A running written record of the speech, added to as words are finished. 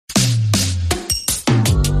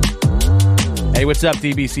Hey, what's up,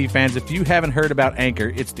 DBC fans? If you haven't heard about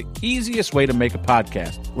Anchor, it's the easiest way to make a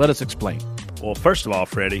podcast. Let us explain. Well, first of all,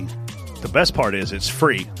 Freddie, the best part is it's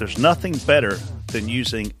free. There's nothing better than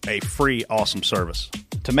using a free, awesome service.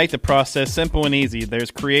 To make the process simple and easy, there's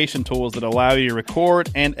creation tools that allow you to record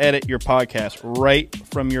and edit your podcast right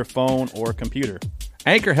from your phone or computer.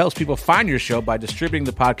 Anchor helps people find your show by distributing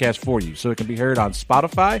the podcast for you, so it can be heard on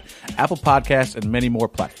Spotify, Apple Podcasts, and many more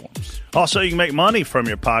platforms. Also, you can make money from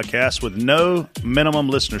your podcast with no minimum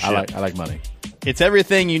listenership. I like money. It's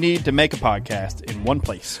everything you need to make a podcast in one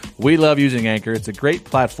place. We love using Anchor. It's a great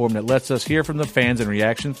platform that lets us hear from the fans in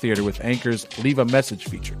Reaction Theater with Anchor's Leave a Message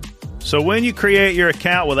feature. So when you create your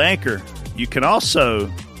account with Anchor, you can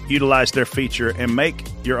also utilize their feature and make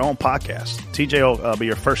your own podcast. TJ will be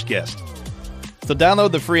your first guest. So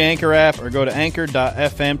download the free Anchor app or go to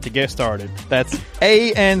anchor.fm to get started. That's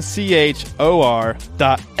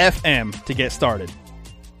ANCHOR.FM to get started.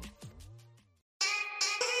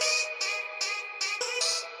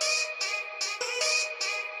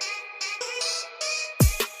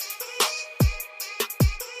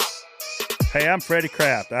 Hey, I'm Freddie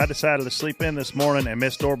Kraft. I decided to sleep in this morning and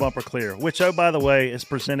miss Door Bumper Clear, which, oh, by the way, is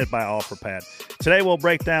presented by OfferPad. Today, we'll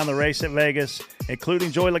break down the race at Vegas,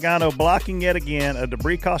 including Joey Logano blocking yet again, a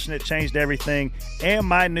debris caution that changed everything, and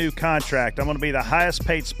my new contract. I'm going to be the highest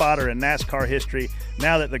paid spotter in NASCAR history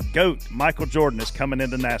now that the GOAT, Michael Jordan, is coming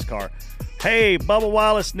into NASCAR. Hey, Bubba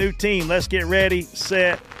Wallace, new team. Let's get ready,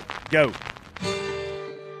 set, go.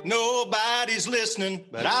 Nobody's listening,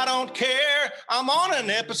 but I don't care. I'm on an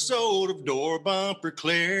episode of Door Bumper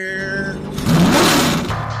Clear.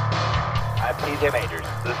 I'm TJ Majors.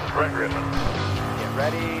 This is Brett Griffin. Get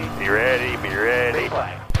ready. Be ready, be ready. Big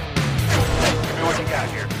flag. Give me what you got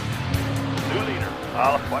here. New leader.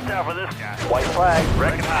 Watch out for this guy. White flag.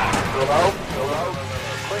 Recognize. Go low. Go low.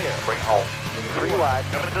 Clear. Bring home. 3 wide.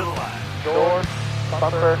 Coming to the line. Door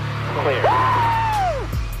Bumper Clear.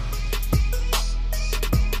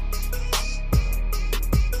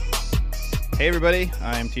 Hey everybody,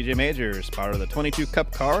 I'm TJ Majors, spotter of the 22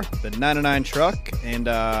 Cup car, the 99 truck, and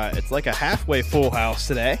it's like a halfway full house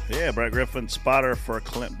today. Yeah, Brett Griffin, spotter for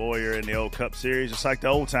Clint Boyer in the old Cup Series. It's like the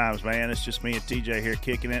old times, man. It's just me and TJ here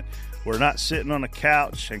kicking it. We're not sitting on the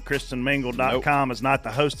couch, and KristenMingle.com is not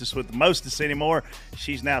the hostess with the mostest anymore.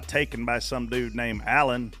 She's now taken by some dude named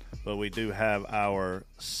Alan, but we do have our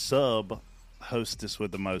sub-hostess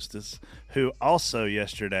with the mostest, who also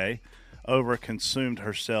yesterday over-consumed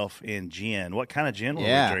herself in gin. What kind of gin were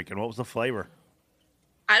we drinking? What was the flavor?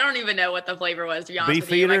 I don't even know what the flavor was, to be honest Beef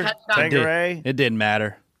with you. eater? Tanqueray? It didn't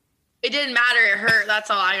matter. It didn't matter. It hurt.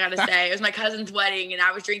 That's all I got to say. It was my cousin's wedding, and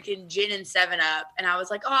I was drinking gin and 7-Up, and I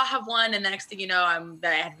was like, oh, I'll have one, and the next thing you know, I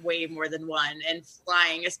had way more than one, and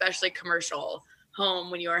flying, especially commercial,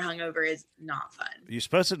 home when you are hungover is not fun. You're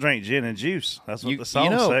supposed to drink gin and juice. That's what the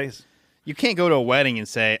song says. You can't go to a wedding and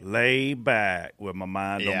say, lay back with my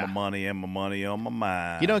mind on my money and my money on my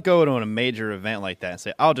mind. You don't go to a major event like that and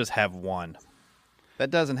say, I'll just have one.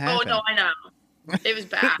 That doesn't happen. Oh, no, I know. It was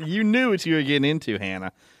bad. You knew what you were getting into,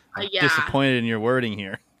 Hannah. I'm disappointed in your wording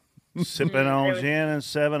here. Sipping on gin and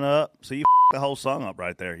 7-Up. So you the whole song up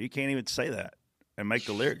right there. You can't even say that and make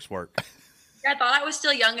the lyrics work. I thought I was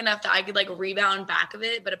still young enough that I could, rebound back of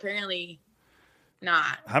it, but apparently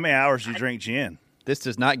not. How many hours do you drink gin? This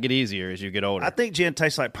does not get easier as you get older. I think gin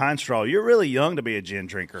tastes like pine straw. You're really young to be a gin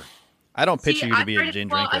drinker. I don't picture you to be a gin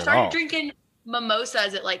drinker at all. I started drinking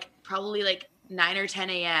mimosas at probably 9 or 10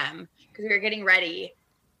 a.m. because we were getting ready,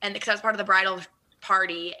 and because I was part of the bridal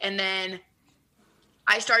party. And then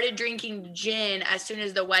I started drinking gin as soon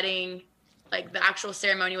as the wedding, the actual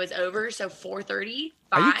ceremony was over. So 4:30.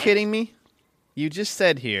 Are you kidding me? You just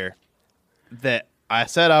said here that I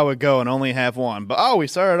said I would go and only have one, but we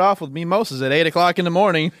started off with mimosas at 8 o'clock in the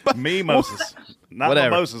morning. Mimosas, not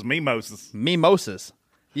whatever. Mimosas. Mimosas. Mimosas.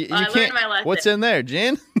 You learned my lesson. What's in there,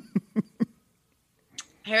 gin?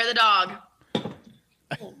 Hair of the dog.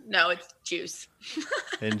 No, it's juice.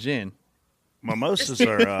 And gin. Mimosas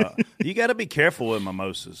are. You got to be careful with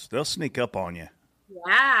mimosas. They'll sneak up on you.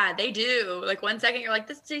 Yeah, they do. 1 second you're like,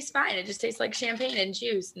 this tastes fine. It just tastes like champagne and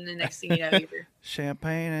juice. And the next thing you know, you're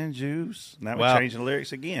champagne and juice. Now we're changing the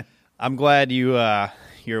lyrics again. I'm glad you're a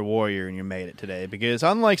warrior and you made it today, because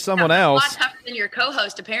unlike someone else, a lot tougher than your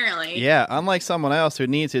co-host apparently. Yeah, unlike someone else who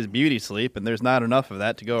needs his beauty sleep and there's not enough of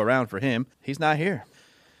that to go around for him, he's not here.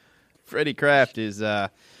 Freddie Kraft is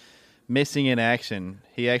missing in action.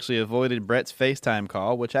 He actually avoided Brett's FaceTime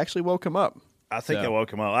call, which actually woke him up. I think that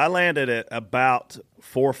woke him up. I landed at about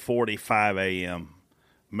 4:45 a.m.,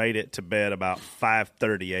 made it to bed about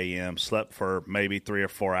 5:30 a.m., slept for maybe 3 or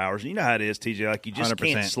 4 hours. You know how it is, TJ. You just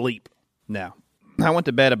 100%. Can't sleep. No. I went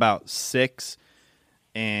to bed about 6,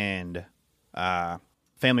 and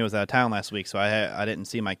family was out of town last week, so I didn't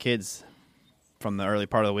see my kids from the early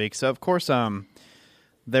part of the week. So of course,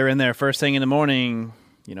 they're in there first thing in the morning.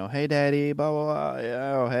 Hey, Daddy, blah blah blah.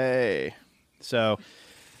 Oh, hey. So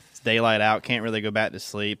it's daylight out. Can't really go back to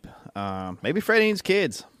sleep. Maybe Freddie needs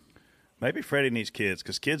kids. Maybe Freddie needs kids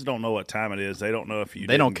because kids don't know what time it is. They don't know if you.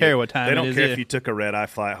 They don't care what time it is. They don't care either. if you took a red-eye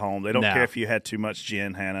flight home. They don't care if you had too much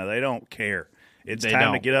gin, Hannah. They don't care. It's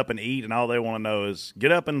time to get up and eat, and all they want to know is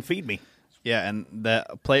get up and feed me. Yeah, and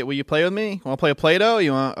will you play with me? Want to play a Play-Doh?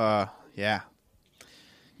 You want? Yeah.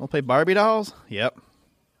 Want to play Barbie dolls? Yep.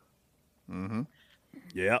 Mm-hmm.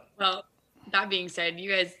 Yep. Well, that being said,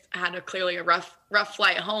 you guys had clearly a rough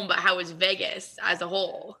flight home, but how was Vegas as a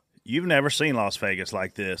whole? You've never seen Las Vegas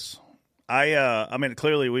like this. I mean,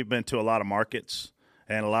 clearly we've been to a lot of markets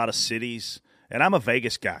and a lot of cities, and I'm a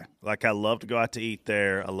Vegas guy. Like, I love to go out to eat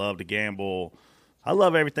there. I love to gamble. I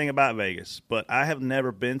love everything about Vegas, but I have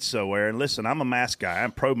never been somewhere. And listen, I'm a mask guy.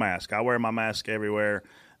 I'm pro-mask. I wear my mask everywhere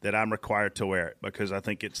that I'm required to wear it because I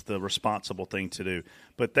think it's the responsible thing to do.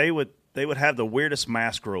 But they would have the weirdest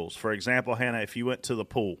mask rules. For example, Hannah, if you went to the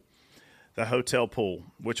pool, the hotel pool,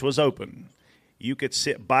 which was open, you could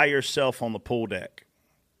sit by yourself on the pool deck,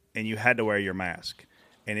 and you had to wear your mask.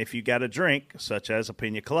 And if you got a drink, such as a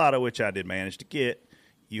pina colada, which I did manage to get,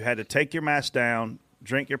 you had to take your mask down,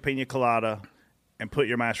 drink your pina colada, and put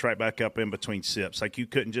your mask right back up in between sips. Like, you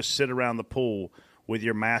couldn't just sit around the pool with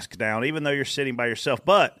your mask down, even though you're sitting by yourself.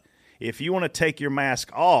 But if you want to take your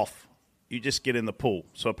mask off, you just get in the pool.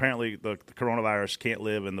 So apparently the coronavirus can't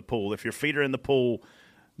live in the pool. If your feet are in the pool,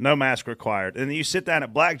 no mask required. And then you sit down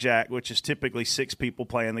at blackjack, which is typically 6 people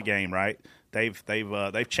playing the game, right? They've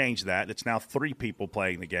changed that. It's now 3 people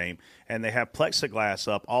playing the game, and they have plexiglass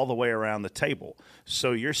up all the way around the table.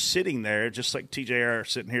 So you're sitting there, just like TJR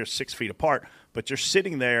sitting here 6 feet apart, but you're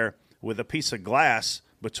sitting there with a piece of glass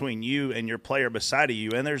between you and your player beside of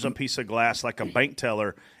you, and there's a piece of glass like a bank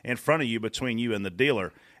teller in front of you between you and the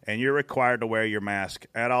dealer. And you're required to wear your mask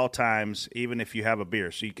at all times, even if you have a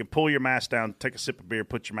beer. So you can pull your mask down, take a sip of beer,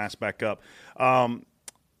 put your mask back up.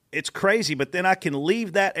 It's crazy, but then I can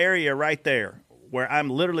leave that area right there where I'm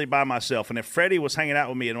literally by myself. And if Freddie was hanging out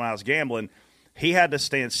with me and when I was gambling, he had to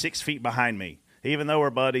stand 6 feet behind me. Even though we're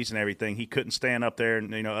buddies and everything, he couldn't stand up there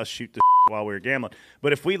and us shoot the while we were gambling.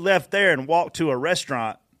 But if we left there and walked to a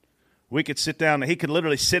restaurant, we could sit down and he could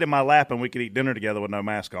literally sit in my lap and we could eat dinner together with no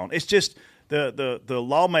mask on. It's just the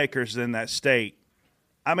lawmakers in that state.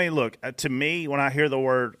 I mean, look, to me, when I hear the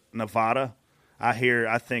word Nevada,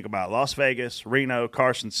 I think about Las Vegas, Reno,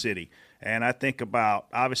 Carson City, and I think about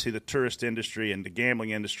obviously the tourist industry and the gambling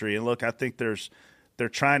industry. And look, I think they're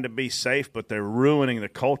trying to be safe, but they're ruining the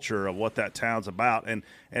culture of what that town's about.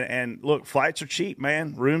 And look, flights are cheap,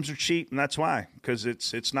 man. Rooms are cheap, and that's why, because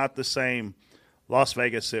it's not the same Las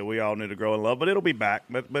Vegas that we all knew to grow and love, but it'll be back.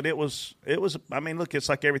 But it was. I mean, look, it's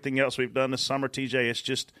like everything else we've done this summer,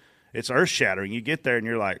 TJ. It's earth shattering. You get there and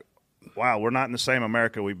you're like, wow, we're not in the same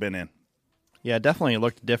America we've been in. Yeah, it definitely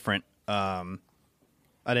looked different. I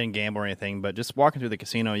didn't gamble or anything, but just walking through the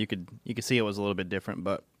casino, you could see it was a little bit different.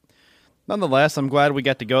 But nonetheless, I'm glad we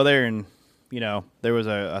got to go there, and I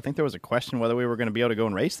think there was a question whether we were going to be able to go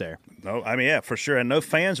and race there. No, I mean, yeah, for sure, and no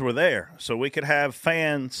fans were there, so we could have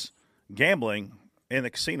fans gambling in the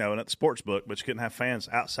casino and at the sports book, but you couldn't have fans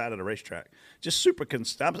outside of the racetrack. Just super.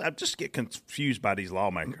 I just get confused by these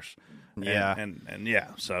lawmakers. Yeah, and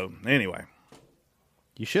yeah. So anyway,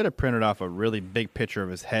 you should have printed off a really big picture of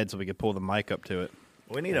his head so we could pull the mic up to it.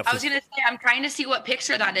 We need a. I was going to say, I'm trying to see what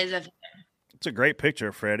picture that is of him. It's a great picture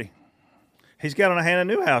of Freddie. He's got on a Hannah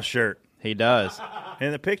Newhouse shirt. He does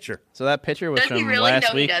in the picture. So that picture was Does he from really? last No,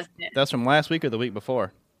 he week. doesn't. That's from last week or the week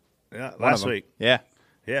before. Yeah, One last of them. week. Yeah.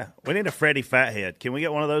 Yeah, we need a Freddie Fathead. Can we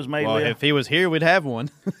get one of those made? Well, Leah? if he was here, we'd have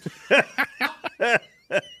one.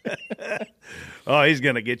 Oh, he's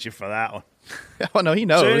gonna get you for that one. Oh no, he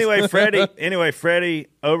knows. So anyway, Freddie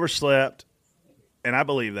overslept, and I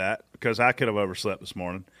believe that because I could have overslept this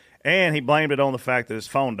morning. And he blamed it on the fact that his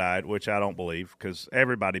phone died, which I don't believe because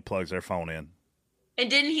everybody plugs their phone in. And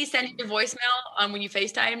didn't he send you a voicemail when you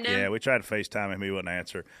FaceTimed him? Yeah, we tried to FaceTime him. He wouldn't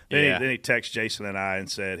answer. Then he texted Jason and I and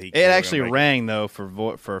said It actually rang though for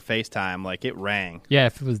FaceTime. Like it rang. Yeah,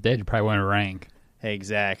 if it was dead, you probably wouldn't have rang.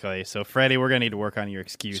 Exactly. So Freddie, we're gonna need to work on your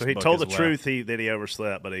excuse. So he book told the as well. truth that he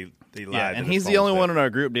overslept, but he lied. Yeah, that and his he's phone the only was one dead. in our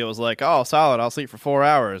group deal was like, "Oh, solid. I'll sleep for 4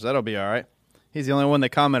 hours. That'll be all right." He's the only one that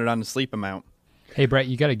commented on the sleep amount. Hey, Brett,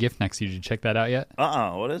 you got a gift next to you. Did you check that out yet?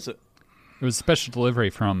 What is it? It was a special delivery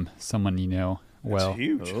from someone you know well. It's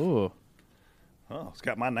huge. Oh, it's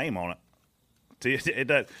got my name on it. It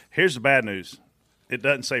does. Here's the bad news. It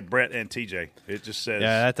doesn't say Brett and TJ. It just says.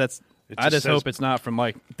 yeah, that's I just hope it's not from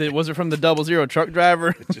like. Was it from the 00 truck driver?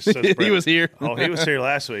 It just says He Brett. was here. Oh, he was here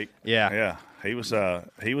last week. Yeah. Yeah. He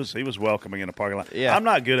was welcoming in the parking lot. Yeah. I'm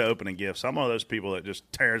not good at opening gifts. I'm one of those people that just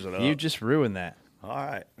tears it up. You just ruined that. All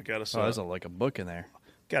right, I got us. Oh, there's like a book in there.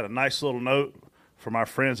 Got a nice little note from our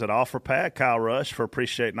friends at OfferPad, Kyle Rush, for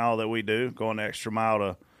appreciating all that we do, going the extra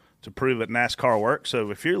mile to prove that NASCAR works.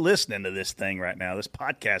 So if you're listening to this thing right now, this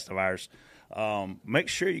podcast of ours, make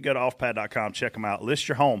sure you go to offpad.com, check them out, list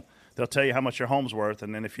your home. They'll tell you how much your home's worth,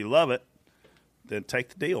 and then if you love it, then take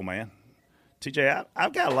the deal, man. TJ,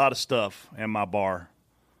 I've got a lot of stuff in my bar,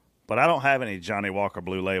 but I don't have any Johnny Walker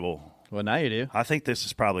Blue Label. Well, now you do. I think this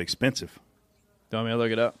is probably expensive. Do you want me to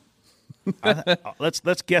look it up?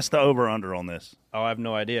 Let's guess the over-under on this. Oh, I have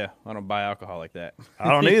no idea. I don't buy alcohol like that.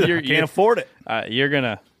 I don't either. I can't afford it. You're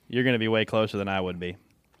gonna be way closer than I would be.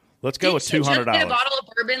 Let's go with Didn't you just $200. get a bottle of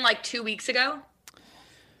bourbon like 2 weeks ago?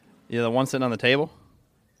 Yeah, the one sitting on the table.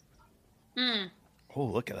 Oh,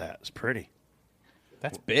 look at that. It's pretty.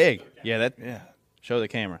 That's big. Yeah. Yeah. Show the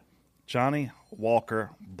camera. Johnny Walker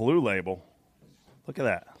Blue Label. Look at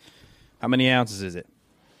that. How many ounces is it?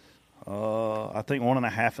 I think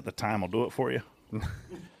 1.5 at the time will do it for you.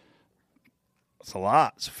 It's a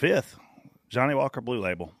lot. It's a fifth. Johnny Walker Blue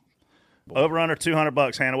Label. Over under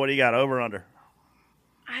 $200. Hannah, what do you got? Over under.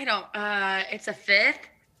 I don't. It's a fifth.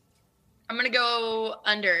 I'm gonna go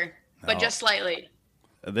under, but just slightly.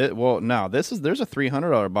 There's a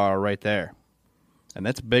 $300 bottle right there, and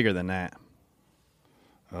that's bigger than that.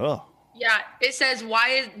 Oh. Yeah, it says why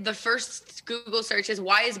is the first Google search is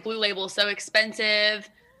why is Blue Label so expensive?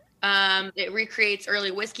 It recreates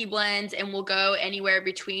early whiskey blends and will go anywhere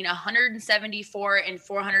between $174 and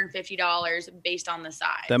 $450 based on the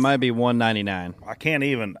size. That might be $199. I can't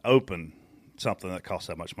even open something that costs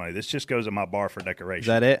that much money. This just goes in my bar for decoration. Is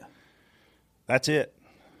that it? That's it.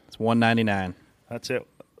 It's $199. That's it.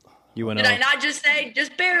 You went Did over. I not just say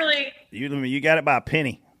just barely? You got it by a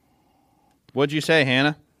penny. What'd you say,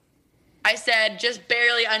 Hannah? I said just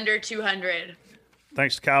barely under 200.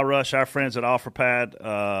 Thanks to Kyle Rush, our friends at OfferPad.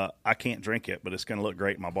 I can't drink it, but it's going to look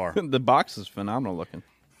great in my bar. The box is phenomenal looking.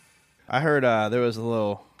 I heard there was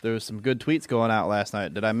some good tweets going out last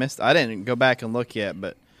night. I didn't go back and look yet,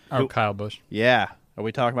 but Kyle Busch. yeah. Are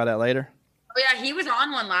we talking about that later? Oh yeah, he was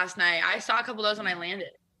on one last night. I saw a couple of those when I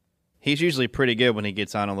landed. He's usually pretty good when he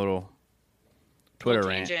gets on a little Twitter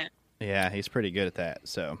rant. Tangent. Yeah, he's pretty good at that.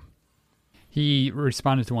 So He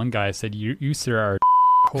responded to one guy, said, you sir are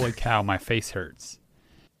holy cow, my face hurts.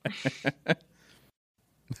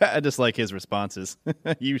 I just like his responses.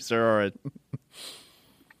 You sir are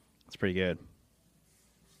It's pretty good.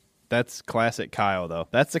 That's classic Kyle, though.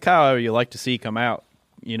 That's the Kyle you like to see come out.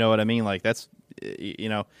 You know what I mean? Like, that's,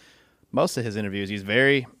 most of his interviews,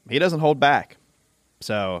 he doesn't hold back.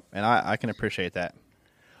 So, and I can appreciate that.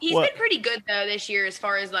 He's been pretty good though this year as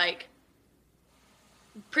far as like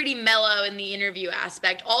pretty mellow in the interview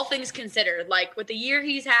aspect, all things considered. Like with the year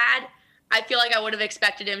he's had, I feel like I would have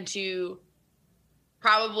expected him to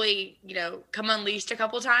probably, come unleashed a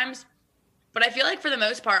couple times. But I feel like for the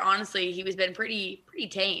most part, honestly, he was been pretty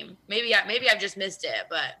tame. Maybe I've just missed it,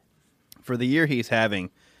 but For the year he's having,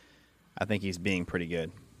 I think he's being pretty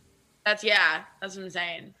good. that's what I'm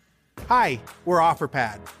saying. Hi, we're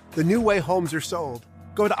OfferPad, the new way homes are sold.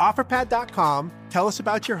 Go to OfferPad.com, tell us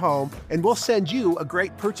about your home, and we'll send you a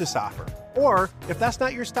great purchase offer. Or, if that's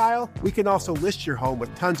not your style, we can also list your home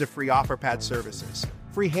with tons of free OfferPad services.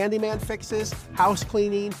 Free handyman fixes, house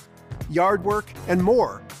cleaning, yard work, and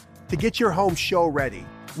more. To get your home show ready,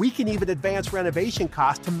 we can even advance renovation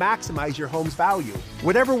costs to maximize your home's value.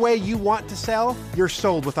 Whatever way you want to sell, you're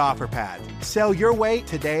sold with OfferPad. Sell your way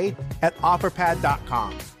today at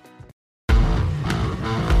OfferPad.com.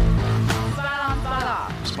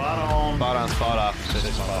 Spot on. Spot on, spot off.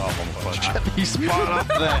 Spot off on the question. He's spot off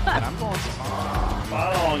that. I'm going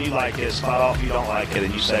Spot on, you like it. Spot off, you don't like it,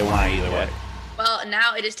 and you say why either way. Well,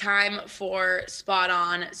 now it is time for Spot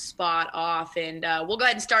On, Spot Off, and we'll go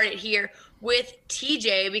ahead and start it here with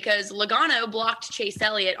TJ because Logano blocked Chase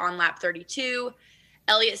Elliott on lap 32.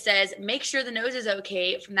 Elliott says, make sure the nose is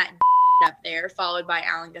okay from that up there, followed by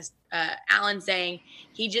Alan saying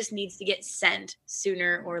he just needs to get sent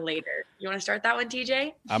sooner or later. You want to start that one,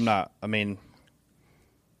 TJ? I'm not. I mean,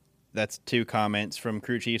 that's two comments from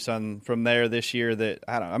crew chiefs from there this year that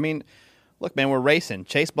I don't. I mean, look, man, we're racing.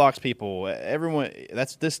 Chase blocks people. Everyone.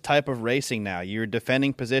 That's this type of racing now. You're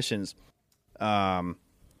defending positions.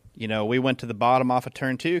 We went to the bottom off of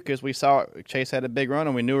turn 2 because we saw Chase had a big run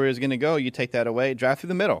and we knew where he was going to go. You take that away, drive through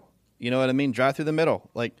the middle. You know what I mean? Drive through the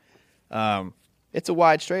middle. Like, it's a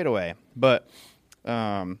wide straightaway, but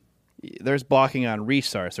there's blocking on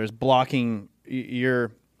restarts. There's blocking.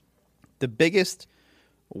 You're the biggest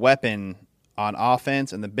weapon on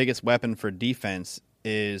offense and the biggest weapon for defense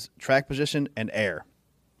is track position and air,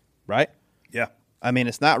 right? Yeah. I mean,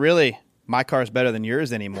 it's not really my car's better than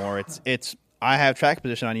yours anymore. It's I have track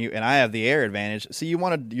position on you and I have the air advantage. So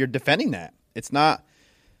you're defending that. It's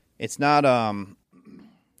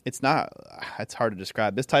hard to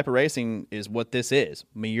describe. This type of racing is what this is.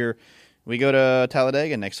 I mean, we go to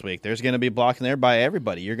Talladega next week. There's going to be blocking there by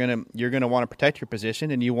everybody. You're going to want to protect your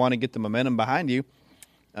position and you want to get the momentum behind you.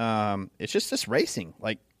 It's just this racing.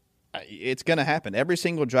 Like, it's going to happen. Every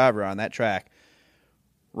single driver on that track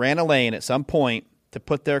ran a lane at some point to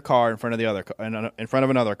put their car in front of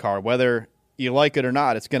another car. Whether you like it or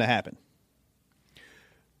not, it's going to happen.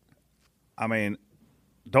 I mean,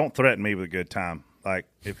 don't threaten me with a good time. Like,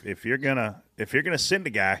 if you're gonna send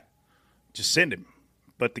a guy, just send him.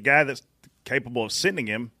 But the guy that's capable of sending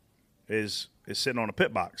him is sitting on a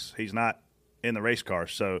pit box. He's not in the race car.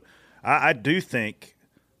 So I do think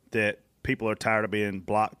that people are tired of being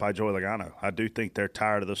blocked by Joey Logano. I do think they're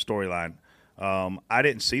tired of the storyline. I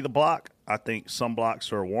didn't see the block. I think some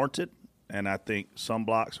blocks are warranted, and I think some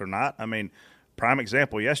blocks are not. I mean, prime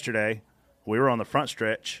example, yesterday we were on the front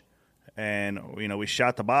stretch, and, we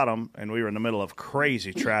shot the bottom, and we were in the middle of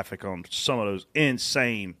crazy traffic on some of those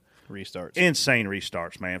insane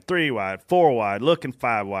restarts, man. 3 wide, 4 wide, looking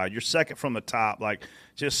 5 wide. You're second from the top, like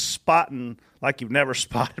just spotting like you've never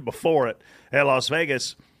spotted before at Las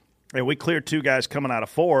Vegas. And we cleared 2 guys coming out of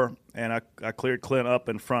 4, and I cleared Clint up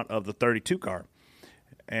in front of the 32 car.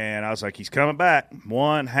 And I was like, he's coming back,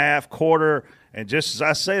 1 half, quarter. And just as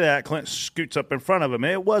I say that, Clint scoots up in front of him.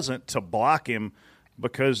 And it wasn't to block him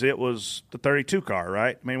because it was the 32 car,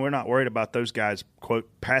 right? I mean, we're not worried about those guys, quote,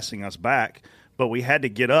 passing us back. But we had to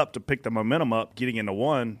get up to pick the momentum up, getting into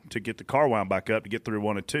 1 to get the car wound back up to get through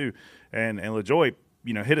 1 and 2. And LaJoy,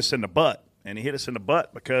 hit us in the butt. And he hit us in the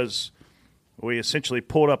butt because we essentially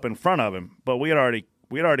pulled up in front of him. But we had already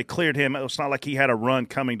cleared him. It's not like he had a run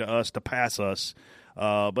coming to us to pass us.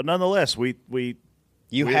 But nonetheless,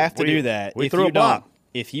 you have to do that. We threw a block.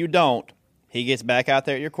 If you don't, he gets back out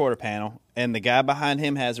there at your quarter panel, and the guy behind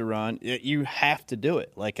him has a run. You have to do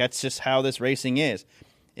it. Like, that's just how this racing is.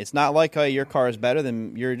 It's not like, oh, your car is better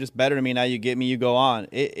than you're just better than me. Now you get me, you go on.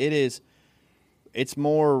 It's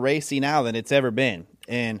more racy now than it's ever been.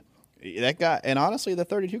 And that guy, and honestly, the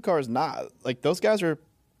 32 car is not like those guys are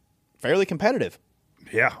fairly competitive.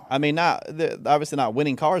 Yeah, I mean, obviously not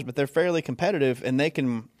winning cars, but they're fairly competitive, and they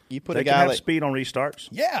can. You put they a guy can have like speed on restarts.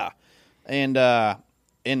 Yeah, and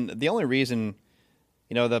the only reason,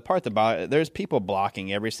 the part about there's people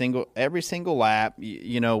blocking every single lap.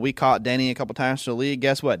 We caught Denny a couple times to the lead.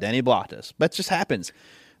 Guess what? Denny blocked us. That just happens.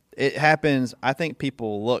 It happens. I think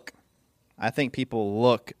people look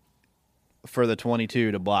for the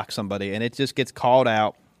 22 to block somebody, and it just gets called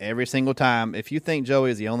out every single time. If you think Joey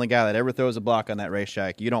is the only guy that ever throws a block on that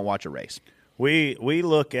racetrack, you don't watch a race. We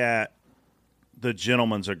look at the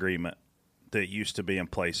gentleman's agreement that used to be in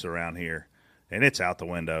place around here, and it's out the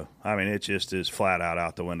window. I mean, it just is flat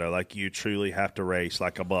out the window. Like, you truly have to race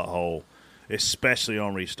like a butthole, especially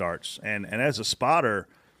on restarts. And as a spotter,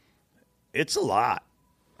 it's a lot.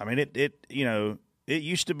 I mean, it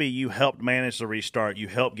used to be you helped manage the restart, you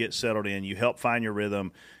helped get settled in, you helped find your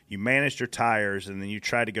rhythm, you managed your tires, and then you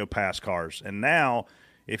tried to go past cars. And now,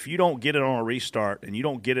 if you don't get it on a restart and you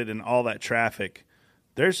don't get it in all that traffic,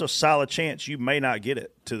 there's a solid chance you may not get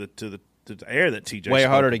it to the air that TJ way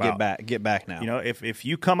harder to about. get back now. If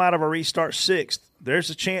you come out of a restart 6th, there's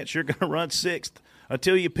a chance you're going to run 6th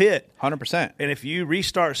until you pit. 100%. And if you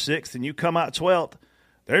restart 6th and you come out 12th,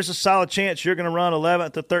 there's a solid chance you're going to run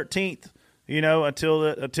 11th to 13th.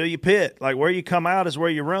 Until you pit. Like, where you come out is where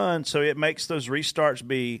you run, so it makes those restarts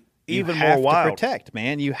be even more wild. You have to protect,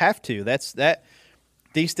 man. You have to.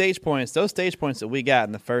 Those stage points that we got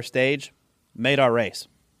in the first stage made our race.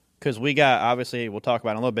 Because we got, obviously, we'll talk about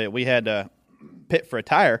it in a little bit, we had to pit for a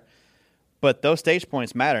tire, but those stage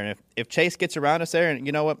points matter. And if Chase gets around us there, and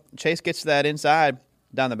you know what, Chase gets to that inside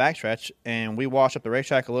down the backstretch, and we wash up the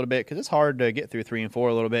racetrack a little bit, because it's hard to get through 3 and 4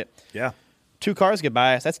 a little bit. Yeah. 2 cars get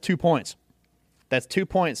by us, that's 2 points. That's 2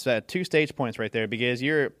 points, 2 stage points right there, because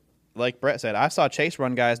you're, like Brett said, I saw Chase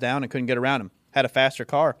run guys down and couldn't get around him. Had a faster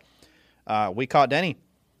car. We caught Denny.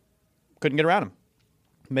 Couldn't get around him.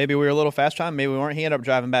 Maybe we were a little fast time, maybe we weren't. He ended up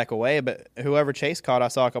driving back away, but whoever Chase caught, I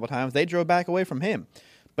saw a couple times, they drove back away from him.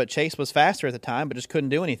 But Chase was faster at the time, but just couldn't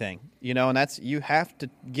do anything. And you have to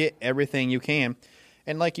get everything you can.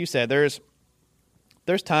 And like you said, there's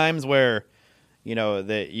times where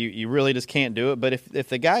that you really just can't do it. But if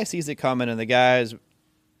the guy sees it coming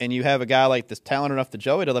and you have a guy like this talented enough to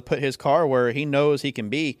Joey to put his car where he knows he can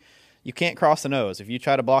be, you can't cross the nose. If you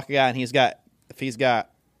try to block a guy and he's got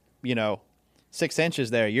 6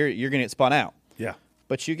 inches there, you're going to get spun out. Yeah.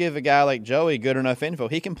 But you give a guy like Joey good enough info,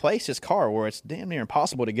 he can place his car where it's damn near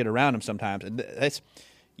impossible to get around him sometimes. And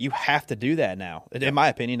you have to do that now. In my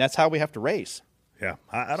opinion, that's how we have to race. Yeah,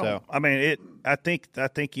 I don't. So, I mean, I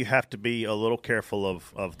think you have to be a little careful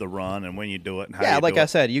of the run and when you do it and how. Yeah, you like do I it.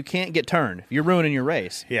 said, you can't get turned. You're ruining your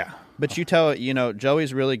race. Yeah, but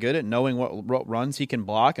Joey's really good at knowing what runs he can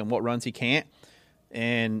block and what runs he can't,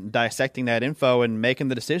 and dissecting that info and making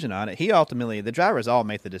the decision on it. The drivers all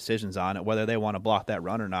make the decisions on it whether they want to block that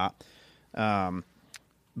run or not.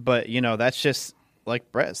 But that's just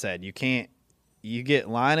like Brett said. You can't. You get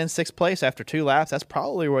line in 6th place after 2 laps. That's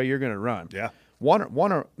probably where you're going to run. Yeah.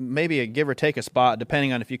 One or maybe a give or take a spot,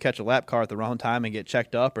 depending on if you catch a lap car at the wrong time and get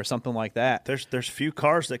checked up or something like that. There's few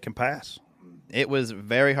cars that can pass. It was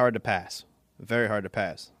very hard to pass. Very hard to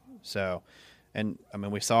pass. So, and I mean,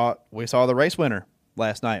 we saw the race winner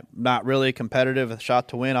last night. Not really a competitive shot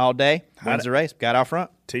to win all day. Wins the race. Got out front.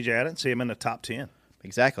 TJ, I didn't see him in the top 10.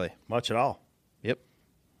 Exactly. Much at all. Yep.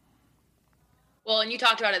 Well, and you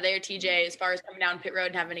talked about it there, TJ, as far as coming down pit road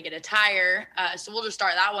and having to get a tire. So we'll just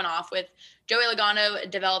start that one off with Joey Logano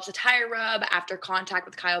develops a tire rub after contact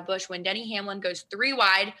with Kyle Busch when Denny Hamlin goes 3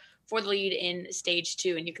 wide for the lead in stage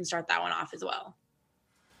 2. And you can start that one off as well.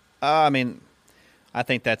 I mean, I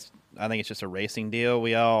think it's just a racing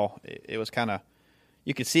deal. It was kind of,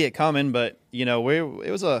 you could see it coming, but we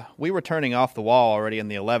were turning off the wall already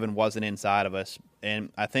and the 11 wasn't inside of us.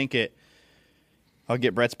 And I think I'll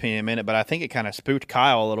get Brett's opinion in a minute, but I think it kind of spooked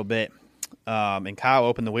Kyle a little bit. And Kyle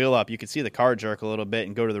opened the wheel up. You could see the car jerk a little bit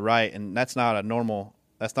and go to the right, and that's not a normal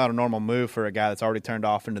move for a guy that's already turned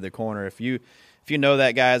off into the corner. If you know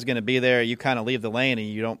that guy is going to be there, you kind of leave the lane and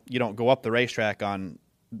you don't go up the racetrack on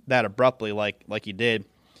that abruptly like you did.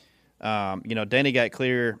 Denny got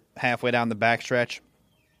clear halfway down the backstretch,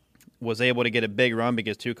 was able to get a big run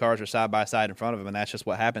because 2 cars are side by side in front of him, and that's just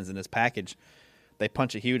what happens in this package. They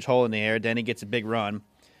punch a huge hole in the air. Denny gets a big run,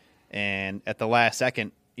 and at the last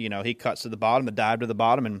second, he cuts to the bottom, the dive to the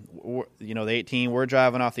bottom, and the 18. We're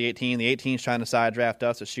driving off the 18. The 18's trying to side draft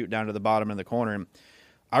us to shoot down to the bottom in the corner, and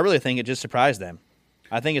I really think it just surprised them.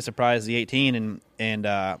 I think it surprised the 18, and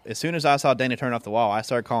as soon as I saw Denny turn off the wall, I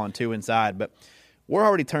started calling 2 inside. But we're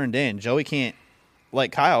already turned in. Joey can't,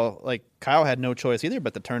 like Kyle had no choice either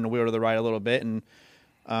but to turn the wheel to the right a little bit, and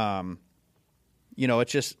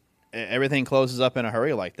it's just. Everything closes up in a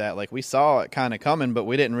hurry like that. Like, we saw it kind of coming, but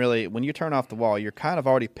we didn't really – when you turn off the wall, you're kind of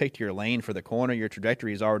already picked your lane for the corner. Your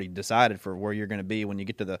trajectory is already decided for where you're going to be when you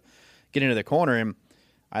get into the corner. And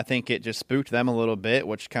I think it just spooked them a little bit,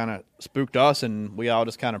 which kind of spooked us, and we all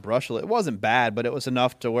just kind of brushed it. It wasn't bad, but it was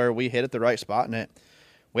enough to where we hit at the right spot, and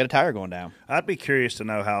we had a tire going down. I'd be curious to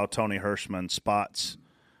know how Tony Hirschman spots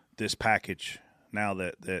this package now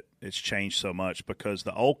that it's changed so much, because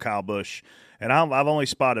the old Kyle Busch – and I've only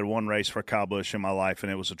spotted one race for Kyle Busch in my life,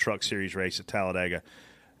 and it was a Truck Series race at Talladega.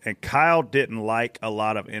 And Kyle didn't like a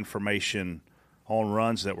lot of information on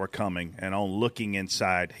runs that were coming and on looking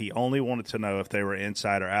inside. He only wanted to know if they were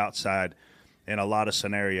inside or outside in a lot of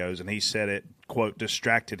scenarios. And he said it, quote,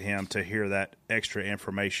 distracted him to hear that extra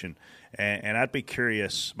information. And I'd be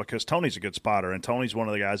curious, because Tony's a good spotter, and Tony's one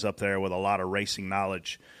of the guys up there with a lot of racing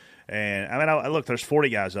knowledge. And, I mean, look, there's 40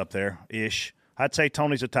 guys up there-ish. I'd say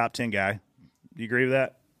Tony's a top 10 guy. You agree with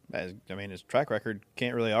that? I mean, his track record,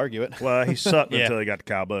 can't really argue it. Well, he sucked until he got to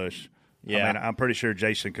Kyle Busch. Yeah. I mean, I'm pretty sure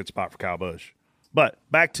Jason could spot for Kyle Busch. But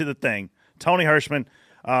back to the thing. Tony Hirschman,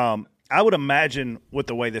 I would imagine with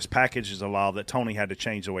the way this package is evolved that Tony had to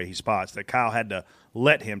change the way he spots, that Kyle had to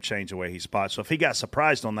let him change the way he spots. So if he got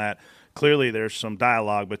surprised on that, clearly there's some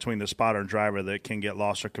dialogue between the spotter and driver that can get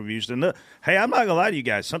lost or confused. And hey, I'm not going to lie to you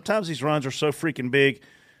guys. Sometimes these runs are so freaking big.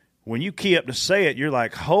 When you key up to say it, you're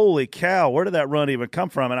like, holy cow, where did that run even come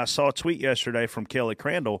from? And I saw a tweet yesterday from Kelly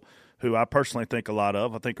Crandall, who I personally think a lot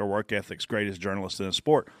of. I think her work ethic's greatest journalist in the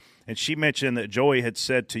sport. And she mentioned that Joey had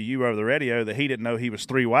said to you over the radio that he didn't know he was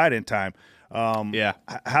 3 wide in time. Yeah.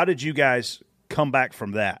 How did you guys come back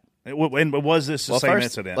from that? And was this the same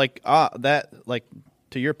incident?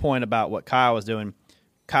 To your point about what Kyle was doing,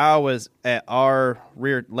 Kyle was at our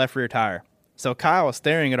left rear tire. So Kyle was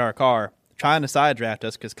staring at our car, trying to side draft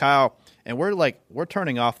us, because Kyle, and we're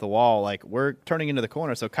turning off the wall, like we're turning into the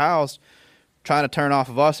corner. So Kyle's trying to turn off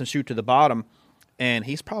of us and shoot to the bottom, and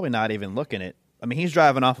he's probably not even looking at. I mean, he's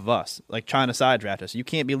driving off of us, like trying to side draft us. You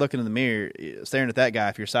can't be looking in the mirror, staring at that guy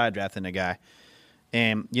if you're side drafting a guy.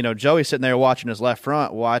 And Joey's sitting there watching his left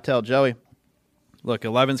front. Well, I tell Joey, look,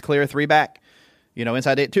 11's clear, 3 back.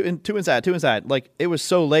 Inside 8, 2 inside, 2 inside. Like, it was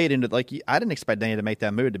so late into, like, I didn't expect Danny to make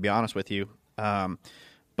that move, to be honest with you.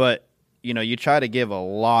 But you try to give a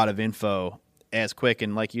lot of info as quick.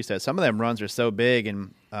 And like you said, some of them runs are so big.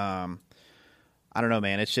 And I don't know,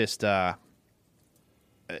 man. It's just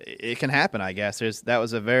it can happen, I guess. That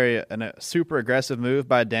was a super aggressive move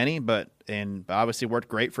by Denny, but obviously worked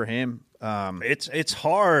great for him. It's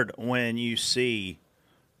hard when you see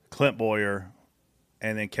Clint Boyer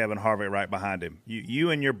and then Kevin Harvick right behind him. You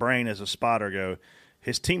in your brain as a spotter go,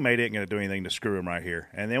 his teammate ain't going to do anything to screw him right here.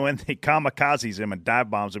 And then when he kamikazes him and dive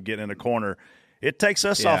bombs him getting in the corner, it takes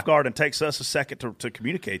us off guard and takes us a second to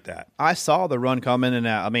communicate that. I saw the run come in and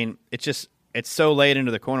out. I mean, it's so late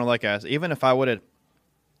into the corner like us. Even if I would have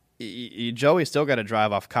 – Joey's still got to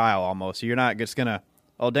drive off Kyle almost. You're not just going to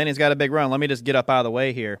 – Denny's got a big run. Let me just get up out of the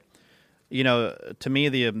way here. To me,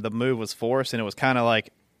 the move was forced, and it was kind of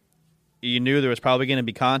like you knew there was probably going to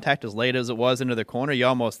be contact as late as it was into the corner.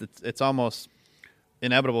 It's almost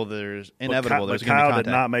inevitable. There's going to be contact. Kyle did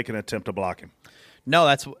not make an attempt to block him.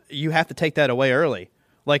 No, you have to take that away early.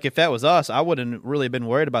 Like if that was us, I wouldn't really been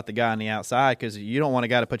worried about the guy on the outside because you don't want a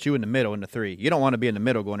guy to put you in the middle into 3. You don't want to be in the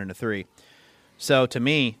middle going into 3. So to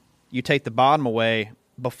me, you take the bottom away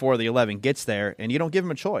before the 11 gets there, and you don't give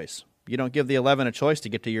him a choice. You don't give the 11 a choice to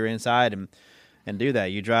get to your inside and do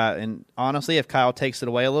that. You drive, and honestly, if Kyle takes it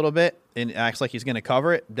away a little bit and acts like he's going to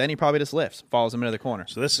cover it, then he probably just lifts, follows him into the corner.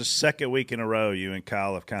 So this is second week in a row you and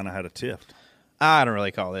Kyle have kind of had a tiff. I don't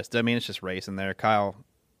really call this. I mean, it's just racing there. Kyle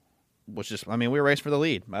was just – I mean, we were racing for the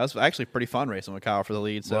lead. It was actually pretty fun racing with Kyle for the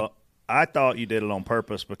lead. So. Well, I thought you did it on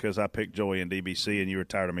purpose because I picked Joey and DBC, and you were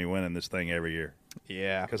tired of me winning this thing every year.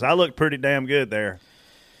 Yeah. Because I looked pretty damn good there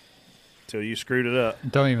until you screwed it up.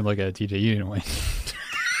 Don't even look at it, TJ. You didn't win.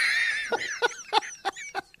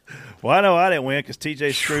 Well, I know I didn't win because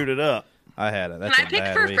TJ screwed it up. I had it. Can I pick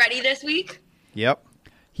for Freddie this week? Yep.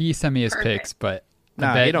 He sent me his picks, but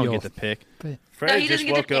you don't get the pick. Freddie just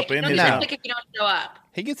woke up in his house. If you don't show up.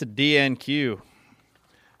 He gets a DNQ.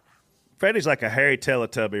 Freddie's like a Harry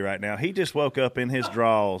Teletubby right now. He just woke up in his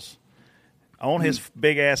drawers on his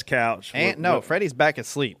big-ass couch. Freddie's back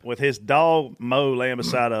asleep. With his dog, Mo, laying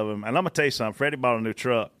beside of him. And I'm going to tell you something. Freddie bought a new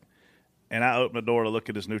truck, and I opened the door to look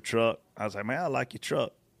at his new truck. I was like, man, I like your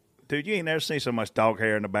truck. Dude, you ain't never seen so much dog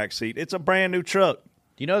hair in the back seat. It's a brand-new truck.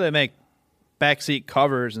 Do you know they make backseat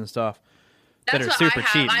covers and stuff that are super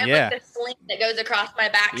cheap? I have like the sling that goes across my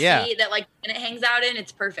back seat that like when it hangs out in,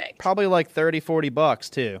 it's perfect. Probably like $30-$40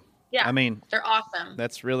 too. Yeah, I mean, they're awesome.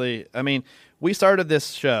 That's really, I mean, we started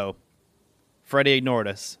this show. Freddie ignored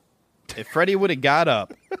us. If Freddie would have got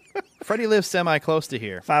up, Freddie lives semi-close to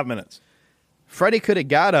here. 5 minutes. Freddie could have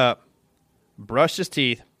got up, brushed his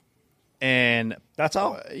teeth, and that's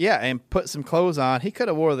all. And put some clothes on. He could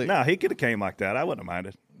have wore the. No, he could have came like that. I wouldn't have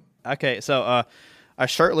minded. Okay, so a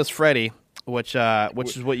shirtless Freddie, which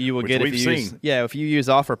is what you will get if you use. Yeah, if you use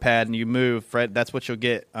OfferPad and you move, Fred, that's what you'll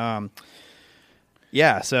get.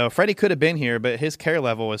 Yeah, so Freddie could have been here, but his care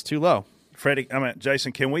level was too low.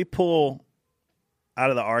 Jason, can we pull out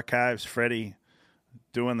of the archives Freddie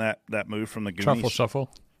doing that move from the Goonies? Truffle shuffle.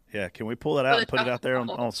 Yeah, can we pull that out and put it out there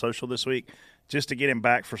on social this week just to get him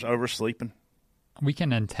back for oversleeping? We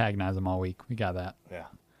can antagonize him all week. We got that. Yeah.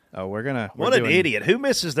 Oh, what an idiot. Who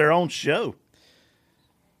misses their own show?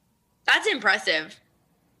 That's impressive.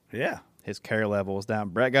 Yeah. His care level was down.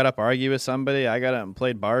 Brett got up to argue with somebody. I got up and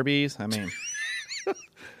played Barbies. I mean.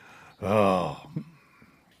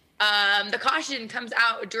 The caution comes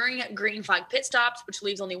out during green flag pit stops, which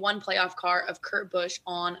leaves only one playoff car of Kurt Busch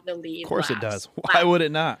on the lead. Of course it does. Why would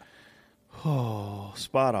it not? Oh,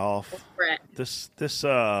 spot off. This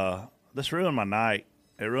ruined my night.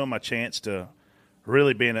 It ruined my chance to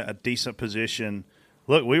really be in a decent position.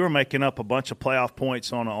 Look, we were making up a bunch of playoff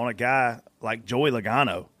points on a guy like Joey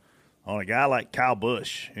Logano, on a guy like Kyle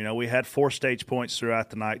Busch. You know, we had 4 stage points throughout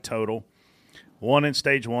the night total. 1 in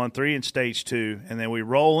stage 1, 3 in stage 2, and then we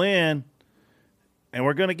roll in, and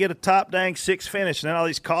we're going to get a top dang 6 finish. And then all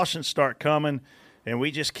these cautions start coming, and we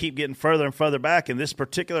just keep getting further and further back. And this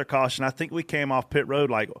particular caution, I think we came off pit road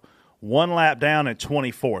like 1 lap down and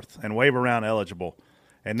 24th and wave around eligible.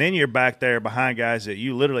 And then you're back there behind guys that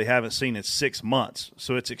you literally haven't seen in 6 months.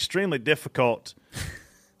 So it's extremely difficult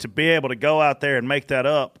to be able to go out there and make that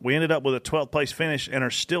up. We ended up with a 12th place finish and are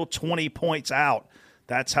still 20 points out.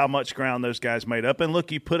 That's how much ground those guys made up. And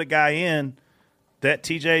look, you put a guy in that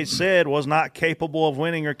TJ said was not capable of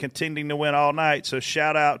winning or continuing to win all night. So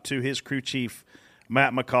shout out to his crew chief,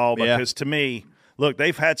 Matt McCall, because to me, look,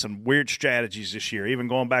 they've had some weird strategies this year, even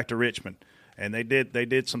going back to Richmond. And they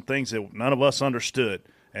did some things that none of us understood.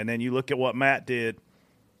 And then you look at what Matt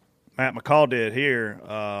McCall did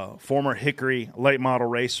here, former Hickory late model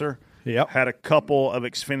racer. Yep. Had a couple of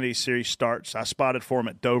Xfinity Series starts. I spotted for him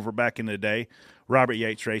at Dover back in the day. Robert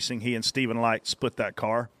Yates Racing. He and Stephen Light split that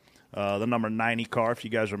car, the number 90 car, if you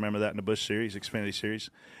guys remember that in the Busch Series, Xfinity Series.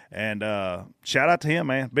 And shout out to him,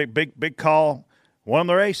 man. Big call. Won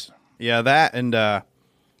the race. Yeah, that and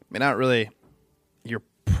not really. You're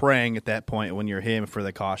praying at that point when you're him for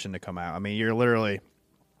the caution to come out. I mean, you're literally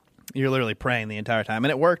praying the entire time,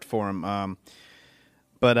 and it worked for him.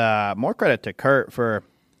 But more credit to Kurt for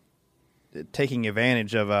taking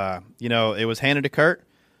advantage of. It was handed to Kurt,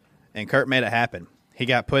 and Kurt made it happen. He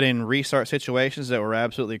got put in restart situations that were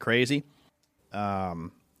absolutely crazy,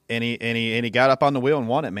 and he got up on the wheel and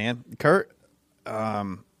won it, man. Kurt,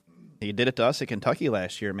 he did it to us at Kentucky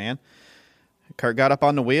last year, man. Kurt got up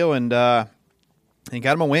on the wheel and got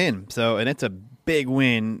him a win. So, and it's a big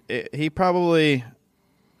win. He probably,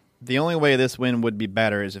 the only way this win would be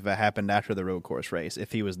better is if it happened after the road course race,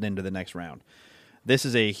 if he was into the next round. This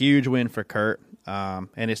is a huge win for Kurt and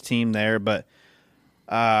his team there, but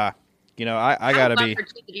I gotta be.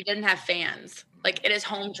 He didn't have fans. Like, it is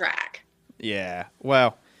home track. Yeah.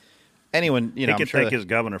 Well, anyone, he could thank his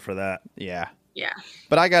governor for that. Yeah. Yeah.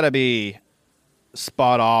 But I gotta be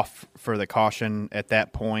spot off for the caution at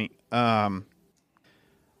that point. I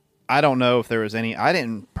don't know if there was any. I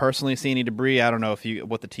didn't personally see any debris. I don't know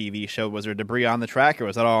what the TV showed. Was there debris on the track, or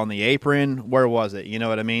was that all on the apron? Where was it? You know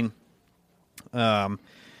what I mean?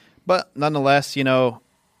 But nonetheless,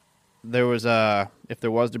 there was if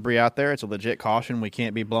there was debris out there, it's a legit caution. We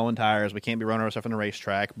can't be blowing tires. We can't be running our stuff on the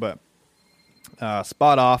racetrack. But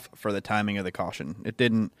spot off for the timing of the caution. It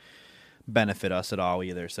didn't benefit us at all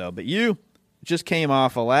either. So, but you just came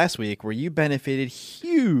off of last week where you benefited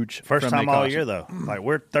huge. First from time the all caution. year, though. Like,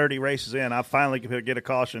 we're 30 races in. I finally get a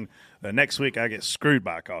caution. Next week, I get screwed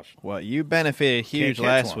by a caution. Well, you benefited huge Can't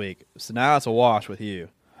catch last one. week. So now it's a wash with you.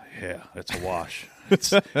 Yeah, it's a wash.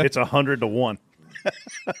 it's 100-1.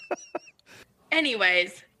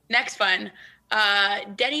 Anyways, next one.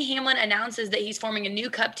 Denny Hamlin announces that he's forming a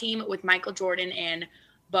new Cup team with Michael Jordan and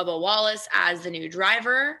Bubba Wallace as the new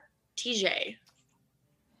driver. TJ.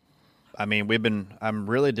 I mean, I'm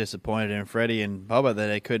really disappointed in Freddie and Bubba that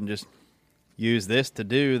they couldn't just use this to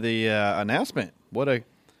do the announcement. What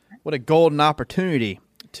a golden opportunity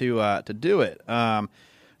to do it.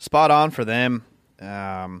 Spot on for them.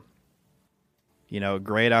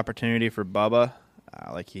 Great opportunity for Bubba,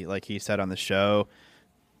 like he said on the show,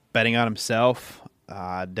 betting on himself.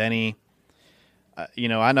 Denny,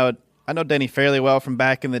 I know Denny fairly well from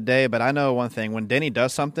back in the day, but I know one thing: when Denny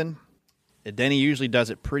does something, Denny usually does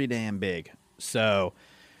it pretty damn big. So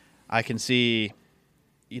I can see,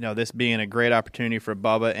 this being a great opportunity for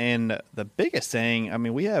Bubba. And the biggest thing, I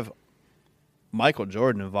mean, we have Michael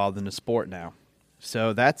Jordan involved in the sport now.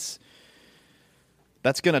 So that's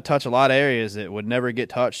going to touch a lot of areas that would never get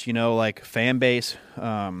touched, like fan base,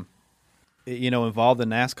 involved in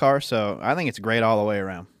NASCAR. So I think it's great all the way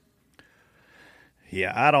around.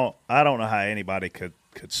 Yeah, I don't know how anybody could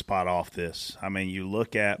spot off this. I mean, you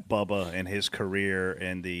look at Bubba and his career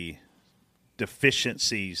and the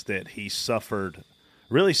deficiencies that he suffered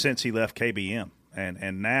really since he left KBM.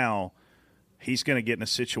 And now he's going to get in a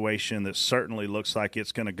situation that certainly looks like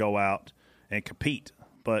it's going to go out and compete.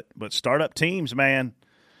 But startup teams, man,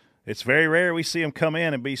 it's very rare we see them come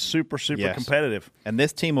in and be super Yes. competitive. And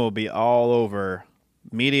this team will be all over.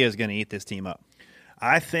 Media is going to eat this team up.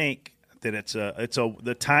 I think that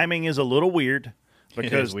the timing is a little weird.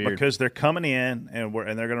 Because they're coming in and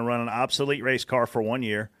they're going to run an obsolete race car for 1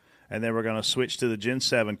 year, and then we're going to switch to the Gen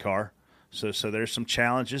 7 car. So there's some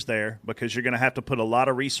challenges there because you're going to have to put a lot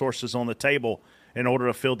of resources on the table in order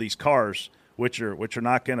to fill these cars, which are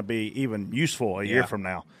not going to be even useful a year from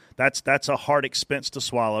now. That's a hard expense to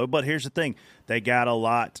swallow. But here's the thing: they got a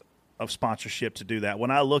lot of sponsorship to do that. When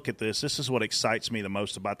I look at this is what excites me the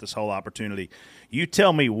most about this whole opportunity. You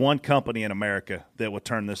tell me one company in America that would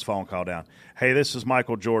turn this phone call down. Hey, this is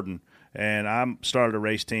Michael Jordan, and I'm started a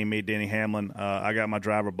race team, me, Denny Hamlin. I got my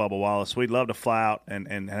driver, Bubba Wallace. We'd love to fly out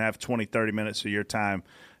and have 20, 30 minutes of your time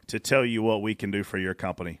to tell you what we can do for your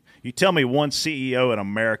company. You tell me one CEO in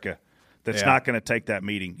America that's not going to take that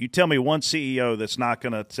meeting. You tell me one CEO that's not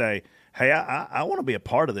going to say, hey, I want to be a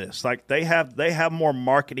part of this. Like they have more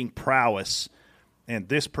marketing prowess in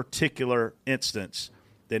this particular instance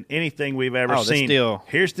than anything we've ever seen.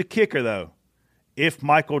 Here's the kicker, though. If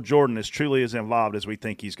Michael Jordan is truly as involved as we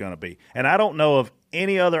think he's going to be. And I don't know of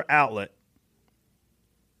any other outlet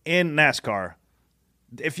in NASCAR.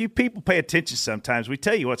 If you people pay attention sometimes, we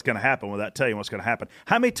tell you what's going to happen without telling you what's going to happen.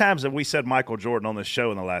 How many times have we said Michael Jordan on this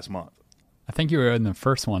show in the last month? I think you were in the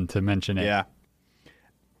first one to mention it. Yeah.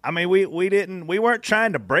 I mean, we weren't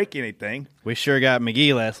trying to break anything. We sure got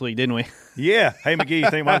McGee last week, didn't we? Yeah. Hey, McGee, you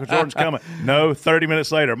think Michael Jordan's coming? No, 30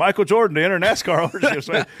 minutes later. Michael Jordan to enter NASCAR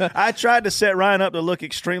ownership. I tried to set Ryan up to look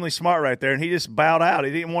extremely smart right there, and he just bowed out.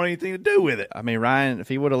 He didn't want anything to do with it. I mean, Ryan, if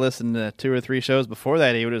he would have listened to 2 or 3 shows before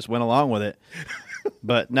that, he would have just went along with it.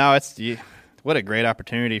 But no, what a great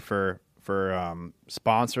opportunity for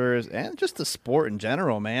sponsors and just the sport in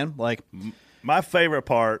general, man. Like, my favorite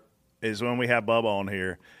part is when we have Bubba on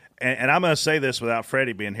here. And I'm going to say this without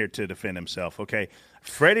Freddie being here to defend himself, okay?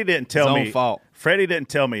 Freddie didn't tell me. His own fault. Freddie didn't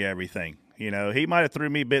tell me everything. You know, he might have threw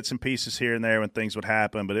me bits and pieces here and there when things would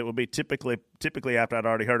happen, but it would be typically after I'd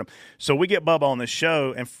already heard him. So we get Bubba on this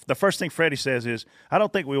show, and the first thing Freddie says is, I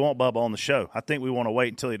don't think we want Bubba on the show. I think we want to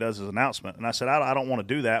wait until he does his announcement. And I said, I don't want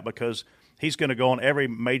to do that because he's going to go on every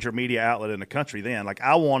major media outlet in the country then. Like,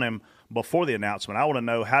 I want him before the announcement. I want to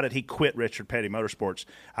know, how did he quit Richard Petty Motorsports?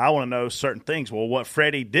 I want to know certain things. Well, what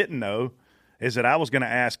Freddie didn't know is that I was going to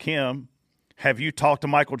ask him, have you talked to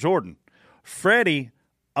Michael Jordan? Freddie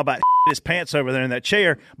about his pants over there in that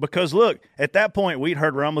chair because, look, at that point we'd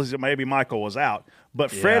heard rumblings that maybe Michael was out. But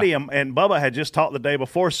Freddie and Bubba had just talked the day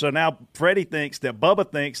before, so now Freddie thinks that Bubba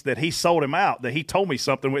thinks that he sold him out, that he told me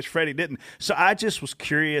something which Freddie didn't. So I just was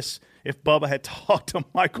curious if Bubba had talked to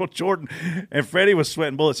Michael Jordan, and Freddie was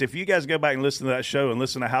sweating bullets. If you guys go back and listen to that show and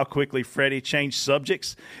listen to how quickly Freddie changed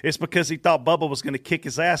subjects, it's because he thought Bubba was going to kick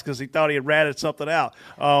his ass because he thought he had ratted something out.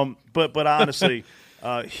 But honestly,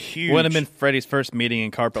 huge. Wouldn't have been Freddie's first meeting in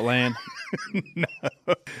Carpet Land.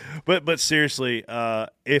 No. But seriously,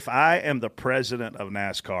 if I am the president of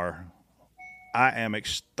NASCAR,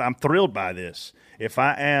 I'm thrilled by this. If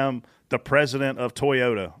I am the president of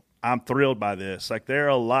Toyota, I'm thrilled by this. Like, there are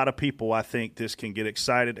a lot of people I think this can get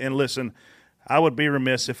excited. And listen, I would be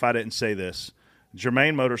remiss if I didn't say this.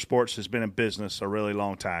 Germain Motorsports has been in business a really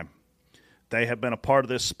long time. They have been a part of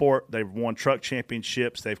this sport. They've won truck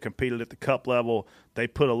championships. They've competed at the cup level. They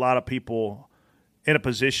put a lot of people in a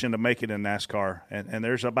position to make it in NASCAR. And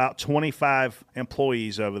there's about 25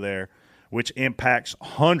 employees over there, which impacts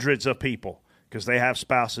hundreds of people because they have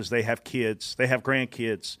spouses, they have kids, they have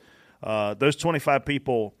grandkids. Those 25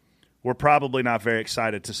 people were probably not very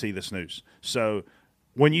excited to see this news. So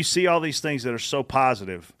when you see all these things that are so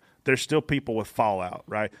positive, there's still people with fallout,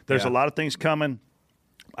 right? There's a lot of things coming.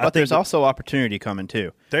 But there's also opportunity coming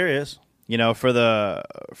too. There is. You know,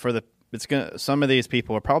 some of these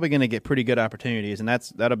people are probably going to get pretty good opportunities, and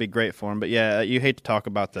that'll be great for them. But yeah, you hate to talk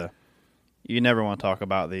about you never want to talk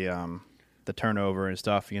about the turnover and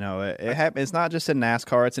stuff. You know, it happens. It's not just in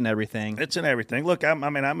NASCAR; it's in everything. It's in everything. Look, I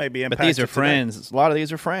mean, I may be impacted. But these are today. friends. A lot of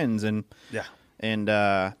these are friends, and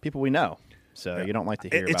people we know. So you don't like to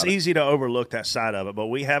hear. It's easy to overlook that side of it, but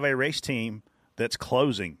we have a race team that's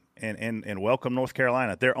closing in Welcome, North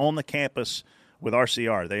Carolina. They're on the campus with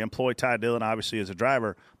RCR. They employ Ty Dillon, obviously, as a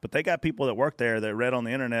driver, but they got people that work there that read on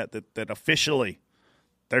the internet that officially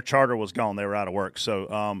their charter was gone. They were out of work.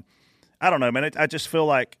 So I don't know, man. I just feel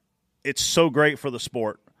like it's so great for the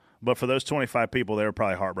sport, but for those 25 people, they were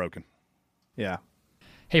probably heartbroken. Yeah.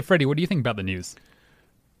 Hey, Freddie, what do you think about the news?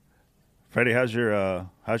 Freddie, how's your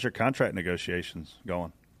contract negotiations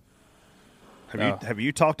going? Have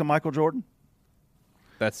you talked to Michael Jordan?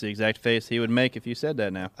 That's the exact face he would make if you said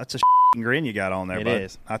that now. That's a grin you got on there, It bud.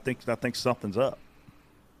 is. I think something's up.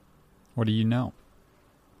 What do you know?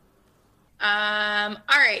 All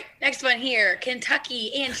right, next one here.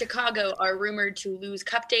 Kentucky and Chicago are rumored to lose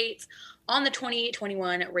cup dates on the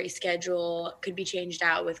 2021 race schedule. Could be changed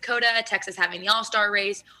out with COTA, Texas having the All-Star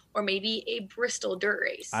race, or maybe a Bristol dirt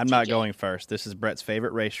race. I'm not going first. This is Brett's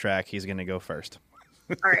favorite racetrack. He's going to go first.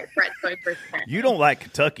 All right, Brett's going first. You don't like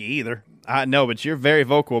Kentucky either. I know, but you're very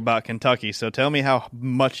vocal about Kentucky, so tell me how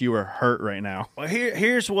much you are hurt right now. Well,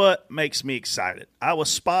 here's what makes me excited. I was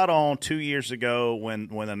spot on 2 years ago when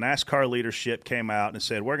the NASCAR leadership came out and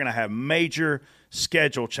said, we're going to have major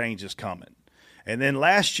schedule changes coming. And then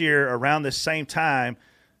last year, around this same time,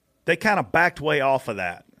 they kind of backed way off of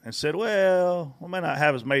that and said, well, we may not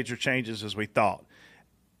have as major changes as we thought.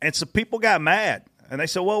 And so people got mad. And they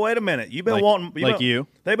said, well, wait a minute. You've been wanting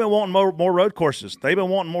They've been wanting more road courses. They've been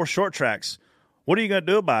wanting more short tracks. What are you going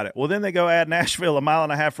to do about it? Well, then they go add Nashville, a 1.5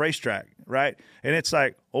 mile racetrack, right? And it's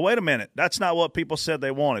like, well, wait a minute. That's not what people said they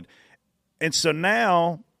wanted. And so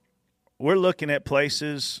now we're looking at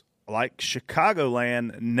places like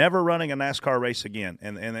Chicagoland never running a NASCAR race again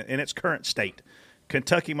in its current state.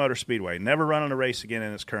 Kentucky Motor Speedway never running a race again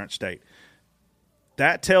in its current state.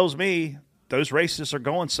 That tells me those races are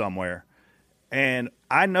going somewhere. And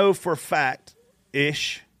I know for a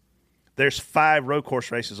fact-ish there's 5 road course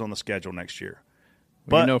races on the schedule next year.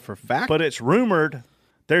 But you know for a fact? But it's rumored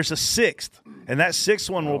There's a sixth, and that sixth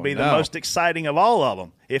one will be the most exciting of all of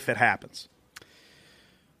them if it happens.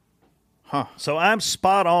 So I'm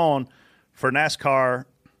spot on for NASCAR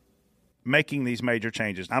making these major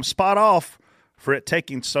changes. I'm spot off for it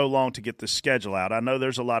taking so long to get the schedule out. I know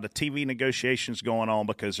there's a lot of TV negotiations going on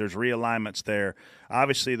because there's realignments there.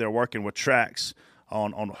 Obviously, they're working with tracks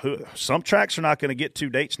on who. Some tracks are not going to get 2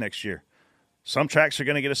 dates next year. Some tracks are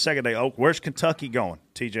going to get a second date. Oh, where's Kentucky going,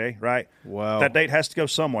 TJ, right? Well, that date has to go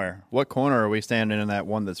somewhere. What corner are we standing in that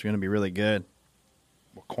one that's going to be really good?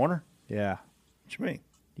 What corner? Yeah. What you mean?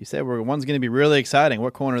 You said one's going to be really exciting.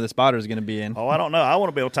 What corner the spotter is going to be in? Oh, I don't know. I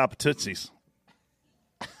want to be on top of Tootsie's.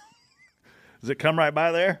 Does it come right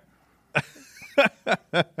by there?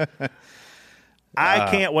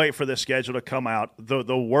 I can't wait for the schedule to come out.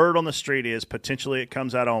 The word on the street is potentially it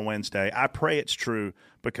comes out on Wednesday. I pray it's true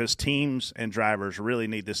because teams and drivers really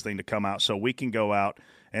need this thing to come out so we can go out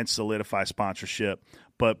and solidify sponsorship.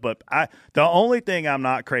 But the only thing I'm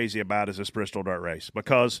not crazy about is this Bristol dirt race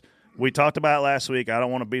because we talked about it last week. I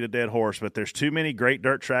don't want to beat a dead horse, but there's too many great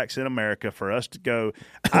dirt tracks in America for us to go.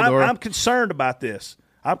 I'm concerned about this.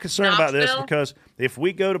 I'm concerned about this because if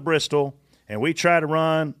we go to Bristol and we try to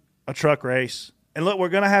run a truck race, and look, we're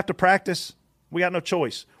going to have to practice. We got no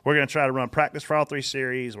choice. We're going to try to run practice for all 3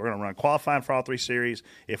 series. We're going to run qualifying for all 3 series.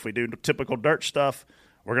 If we do the typical dirt stuff,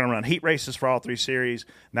 we're going to run heat races for all 3 series.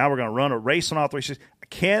 Now we're going to run a race on all 3 series.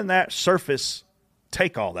 Can that surface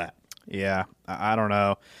take all that? Yeah, I don't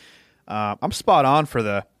know. I'm spot on for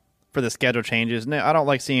the schedule changes. Now, I don't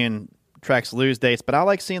like seeing tracks lose dates, but I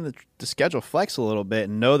like seeing the schedule flex a little bit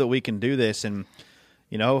and know that we can do this. And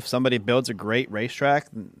if somebody builds a great racetrack,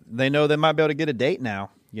 they know they might be able to get a date now.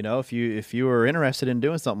 If you are interested in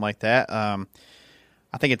doing something like that, I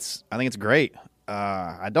think it's great.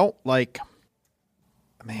 I don't like,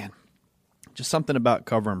 just something about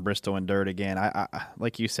covering Bristol and dirt again. I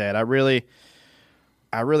like you said, I really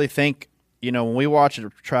think. When we watch a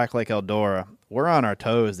track like Eldora, we're on our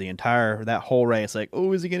toes that whole race. Like,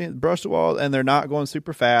 oh, is he going to brush the wall? And they're not going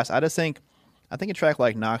super fast. I think a track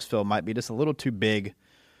like Knoxville might be just a little too big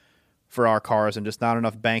for our cars and just not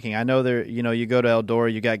enough banking. I know there, you go to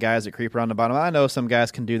Eldora, you got guys that creep around the bottom. I know some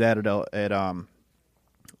guys can do that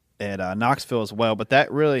at Knoxville as well, but that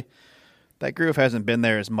groove hasn't been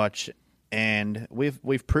there as much. And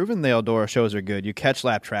we've proven the Eldora shows are good. You catch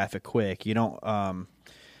lap traffic quick. You don't.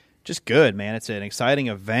 Just good, man. It's an exciting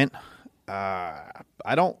event. One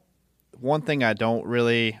thing I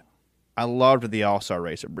loved the All-Star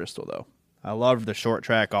race at Bristol, though. I loved the short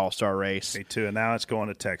track All-Star race. Me too, and now it's going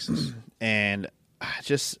to Texas. And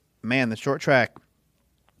the short track,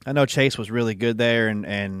 I know Chase was really good there,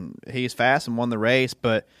 and he's fast and won the race,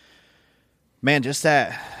 but, man, just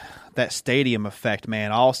that stadium effect,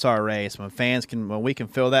 man, All-Star race, when we can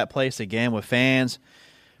fill that place again with fans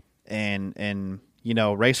and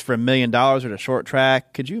race for $1 million at a short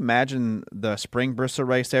track. Could you imagine the spring Bristol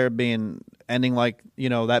race there ending like,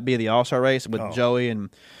 that be the All-Star race with Joey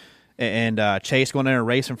and Chase going in and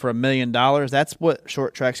racing for $1 million? That's what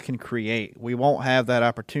short tracks can create. We won't have that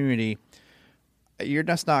opportunity. You're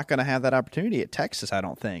just not going to have that opportunity at Texas, I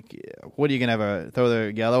don't think. What are you going to throw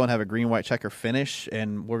the yellow and have a green, white checker finish,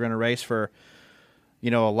 and we're going to race for, a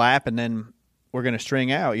lap, and then we're going to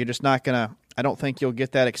string out? You're just not going to. I don't think you'll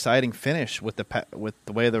get that exciting finish with the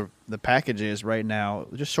way the package is right now.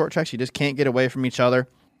 Just short tracks, you just can't get away from each other.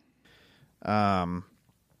 It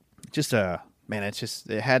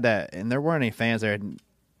had that, and there weren't any fans there.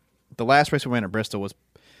 The last race we ran at Bristol was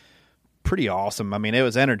pretty awesome. I mean, it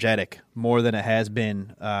was energetic more than it has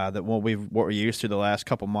been what we're used to the last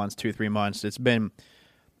couple months, 2-3 months.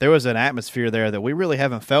 There was an atmosphere there that we really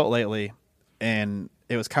haven't felt lately, and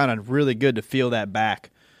it was kind of really good to feel that back.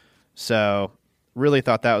 So really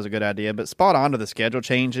thought that was a good idea, but spot on to the schedule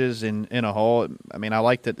changes in a whole. I mean, I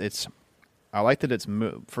like that it's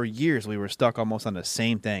moved. For years we were stuck almost on the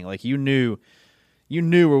same thing. Like you knew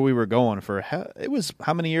where we were going for. It was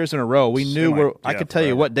how many years in a row we knew where. I could tell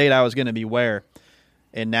you what date I was going to be where,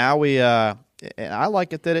 and now and I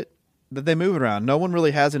like it that they move it around. No one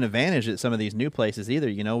really has an advantage at some of these new places either.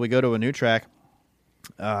 We go to a new track,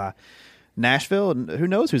 Nashville, and who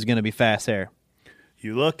knows who's going to be fast there.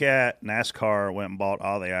 You look at NASCAR went and bought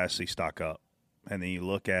all the ISC stock up, and then you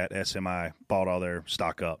look at SMI bought all their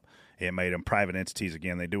stock up. It made them private entities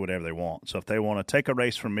again. They do whatever they want. So if they want to take a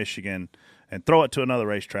race from Michigan and throw it to another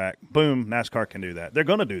racetrack, boom, NASCAR can do that. They're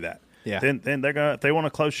going to do that. Yeah. Then they're going. If they want to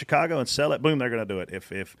close Chicago and sell it, boom, they're going to do it.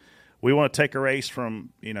 If we want to take a race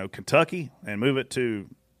from Kentucky and move it to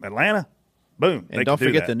Atlanta, boom. And don't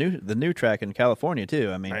forget the new track in California too.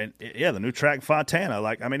 I mean, the new track Fontana.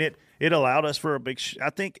 It allowed us for a big. I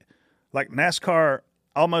think like NASCAR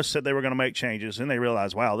almost said they were going to make changes, and they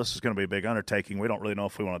realized, wow, this is going to be a big undertaking. We don't really know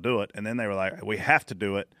if we want to do it. And then they were like, we have to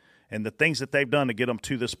do it. And the things that they've done to get them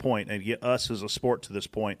to this point and get us as a sport to this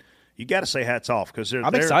point, you got to say hats off because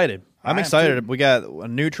I'm excited. I'm excited. We got a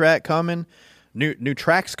new track coming, new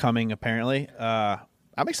tracks coming apparently.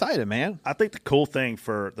 I'm excited, man. I think the cool thing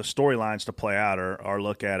for the storylines to play out are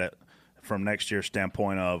look at it from next year's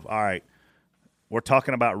standpoint of, all right, we're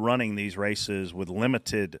talking about running these races with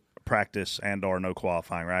limited practice and or no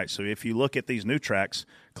qualifying, right? So if you look at these new tracks,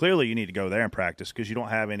 clearly you need to go there and practice because you don't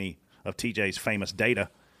have any of TJ's famous data,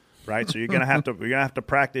 right? So you're gonna have to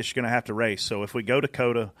practice, you're gonna have to race. So if we go to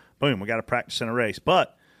Dakota, boom, we got to practice in a race.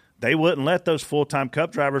 But they wouldn't let those full-time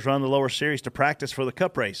Cup drivers run the lower series to practice for the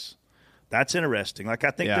Cup race. That's interesting. Like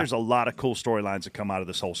I think there's a lot of cool storylines that come out of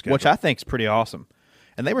this whole schedule, which I think is pretty awesome.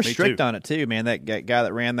 And they were strict on it too, man. That guy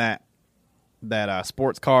that ran that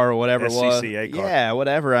sports car or whatever it was. SCCA car. Yeah,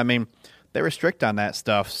 whatever. I mean, they were strict on that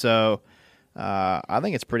stuff. So I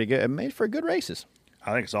think it's pretty good. It made for good races.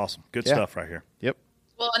 I think it's awesome. Good stuff right here. Yep.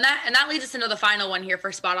 Well, and that leads us into the final one here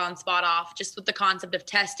for spot on, spot off, just with the concept of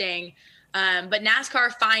testing. But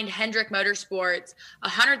NASCAR fined Hendrick Motorsports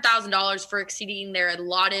 $100,000 for exceeding their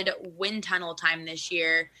allotted wind tunnel time this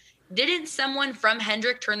year. Didn't someone from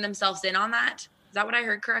Hendrick turn themselves in on that? Is that what I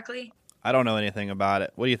heard correctly? I don't know anything about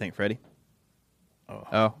it. What do you think, Freddie?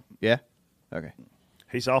 Oh, yeah? Okay.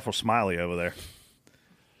 He's awful smiley over there.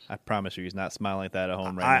 I promise you he's not smiling like that at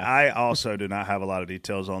home right now. I also do not have a lot of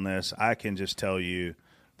details on this. I can just tell you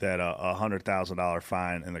that a $100,000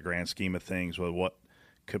 fine in the grand scheme of things with what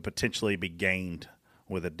could potentially be gained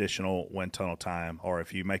with additional wind tunnel time, or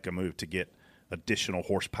if you make a move to get additional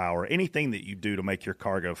horsepower, anything that you do to make your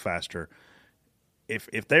car go faster.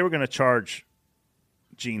 If they were going to charge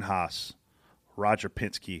Gene Haas, Roger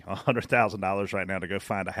Penske $100,000 right now to go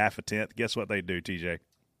find a half a tenth, guess what they do, TJ?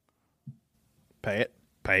 Pay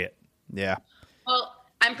it. Yeah. Well,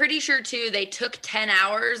 I'm pretty sure, too, they took 10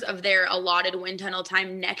 hours of their allotted wind tunnel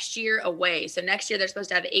time next year away. So next year they're supposed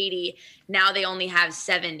to have 80. Now they only have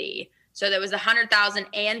 70. So there was 100,000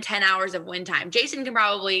 and 10 hours of wind time. Jason can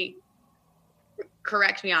probably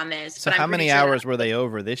correct me on this. So how many hours were they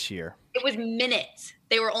over this year? It was minutes.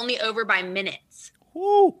 They were only over by minutes.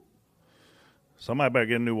 Woo! Somebody better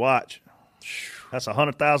get a new watch. That's a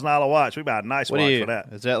 $100,000 watch. We buy a nice watch for that.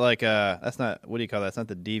 Is that like that's not, what do you call that? It's not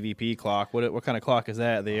the DVP clock. What kind of clock is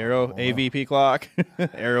that? The Aero AVP clock?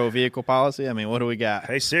 Aero vehicle policy? I mean, what do we got?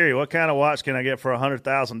 Hey Siri, what kind of watch can I get for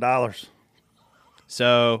 $100,000?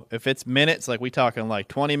 So if it's minutes, like we talking like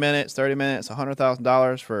 20 minutes, 30 minutes,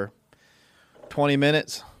 $100,000 for 20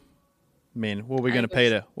 minutes. I mean, what are we going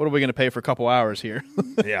to pay for a couple hours here?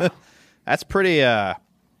 Yeah. That's pretty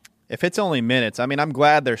if it's only minutes, I mean, I'm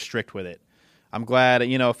glad they're strict with it. I'm glad,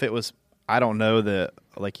 if it was, I don't know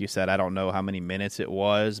like you said, I don't know how many minutes it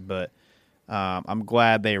was, but I'm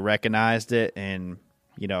glad they recognized it and,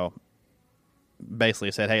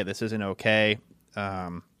 basically said, hey, this isn't okay.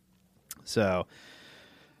 So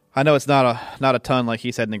I know it's not a ton, like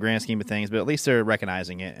he said, in the grand scheme of things, but at least they're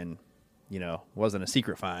recognizing it and, wasn't a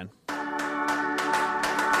secret fine.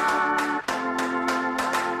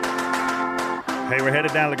 Hey, we're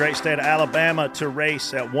headed down to the great state of Alabama to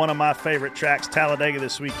race at one of my favorite tracks, Talladega,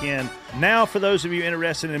 this weekend. Now, for those of you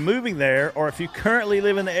interested in moving there, or if you currently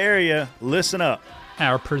live in the area, listen up.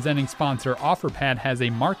 Our presenting sponsor, OfferPad, has a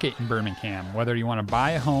market in Birmingham. Whether you want to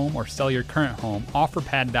buy a home or sell your current home,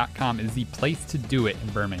 OfferPad.com is the place to do it in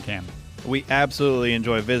Birmingham. We absolutely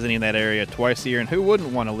enjoy visiting that area twice a year, and who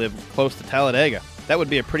wouldn't want to live close to Talladega? That would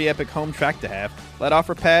be a pretty epic home track to have. Let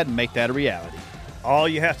OfferPad make that a reality. All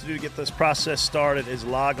you have to do to get this process started is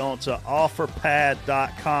log on to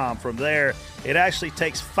OfferPad.com. From there, it actually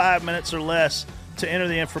takes 5 minutes or less to enter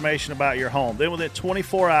the information about your home. Then within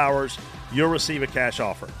 24 hours, you'll receive a cash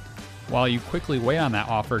offer. While you quickly wait on that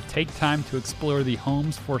offer, take time to explore the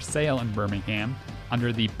homes for sale in Birmingham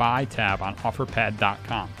under the Buy tab on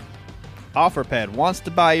OfferPad.com. OfferPad wants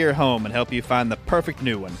to buy your home and help you find the perfect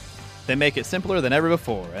new one. They make it simpler than ever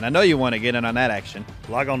before, and I know you want to get in on that action.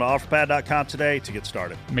 Log on to OfferPad.com today to get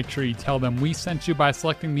started. Make sure you tell them we sent you by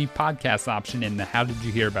selecting the podcast option in the How Did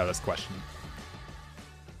You Hear About Us question.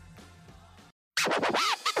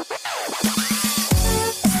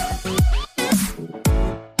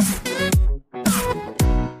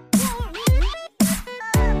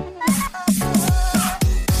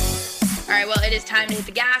 It is time to hit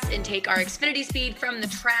the gas and take our Xfinity speed from the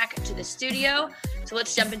track to the studio. So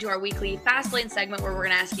let's jump into our weekly Fast Lane segment where we're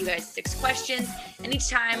going to ask you guys 6 questions. And each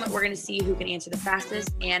time we're going to see who can answer the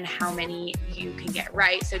fastest and how many you can get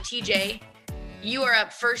right. So TJ, you are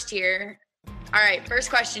up first here. All right, first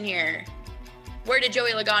question here. Where did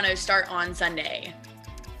Joey Logano start on Sunday?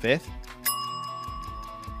 5th.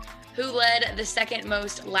 Who led the second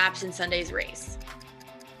most laps in Sunday's race?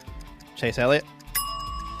 Chase Elliott.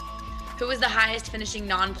 Who was the highest finishing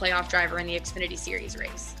non-playoff driver in the Xfinity Series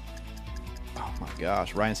race? Oh my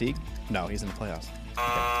gosh, Ryan Sieg? No, he's in the playoffs.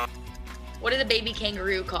 What is a baby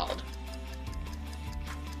kangaroo called?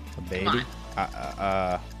 A baby?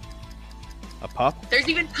 A pup? There's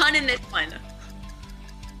even pun in this one.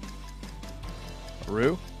 A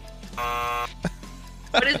roo?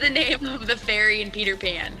 What is the name of the fairy in Peter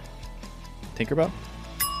Pan? Tinkerbell?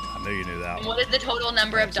 I knew you knew that And one. what is the total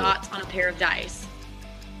number of dots on a pair of dice?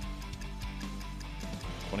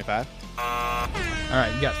 25? All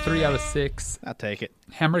right, you got 3 out of 6. I'll take it.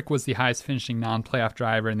 Hemrick was the highest finishing non-playoff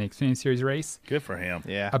driver in the Xfinity Series race. Good for him.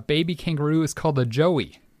 Yeah. A baby kangaroo is called a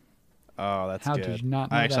joey. Oh, that's How good. did you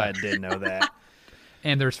not know Actually, that? I did know that.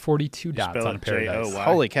 And there's 42 dots spell on a it pair of dice. J-O-Y.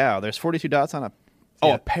 Holy cow. There's 42 dots on a... Oh,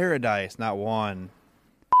 Yeah. a paradise, not one.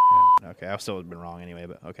 Okay, I still have been wrong anyway,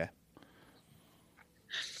 but okay.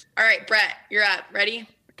 All right, Brett, you're up. Ready?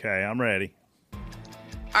 Okay, I'm ready.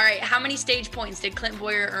 All right, how many stage points did Clint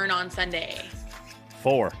Boyer earn on Sunday?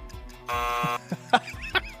 4.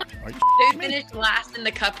 Who finished last in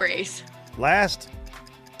the Cup race? Last,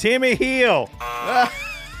 Timmy Hill. I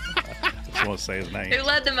just want to say his name. Who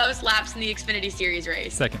led the most laps in the Xfinity Series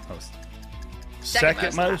race? Second most.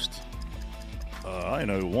 Second most? I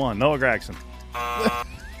know who won. Noah Gragson.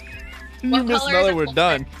 You What missed color is another, a we're polar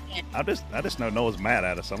done. bear skin? I just know Noah's mad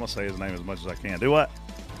at us. I'm going to say his name as much as I can. Do what?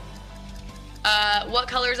 What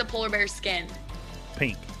color is a polar bear's skin?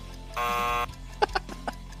 Pink.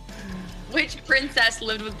 Which princess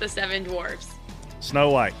lived with the 7 dwarfs?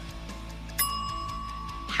 Snow White.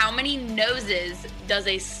 How many noses does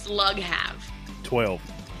a slug have? 12.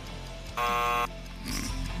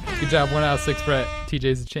 Good job. 1 out of 6, Brett.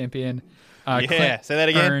 TJ's the champion. Yeah, Clint say that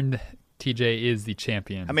again. Earned. TJ is the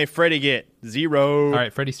champion. How many Freddie get? 0. All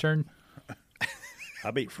right, Freddie's turn.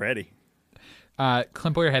 I beat Freddie.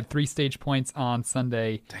 Clint Boyer had 3 stage points on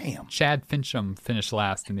Sunday. Damn. Chad Fincham finished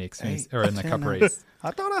last in the Xfinity Hey, or in the Cup race. I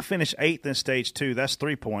thought I finished 8th in stage 2. That's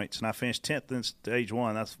 3 points. And I finished 10th in stage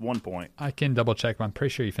 1. That's 1 point. I can double check, but I'm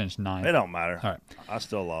pretty sure you finished 9th. It don't matter. All right. I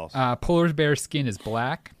still lost. Polar bear skin is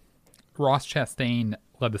black. Ross Chastain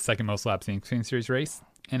led the second most laps in the Xfinity Series race.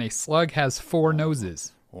 And a slug has 4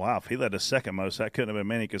 noses. Wow, if he led the second most, that couldn't have been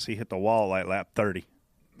many because he hit the wall like lap 30.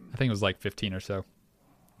 I think it was like 15 or so.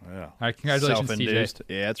 Yeah. All right, congratulations, TJ. Self-induced.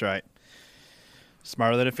 Yeah, that's right.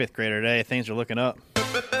 Smarter than a 5th grader today. Things are looking up.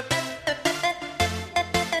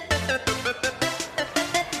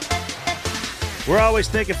 We're always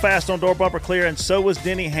thinking fast on Door Bumper Clear, and so was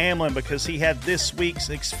Denny Hamlin because he had this week's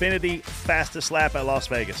Xfinity fastest lap at Las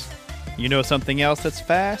Vegas. You know something else that's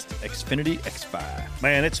fast? Xfinity X5.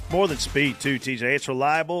 Man, it's more than speed, too, TJ. It's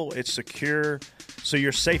reliable, it's secure, so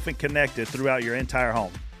you're safe and connected throughout your entire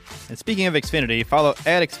home. And speaking of Xfinity, follow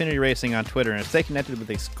 @Xfinity Racing on Twitter and stay connected with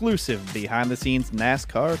exclusive behind-the-scenes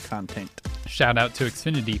NASCAR content. Shout out to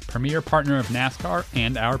Xfinity, premier partner of NASCAR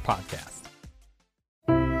and our podcast.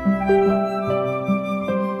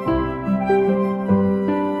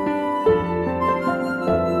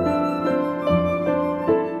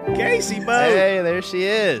 Casey Bo. Hey, there she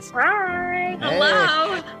is. Hi. Hey.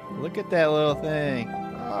 Hello. Look at that little thing.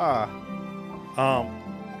 Ah,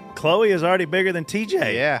 Chloe is already bigger than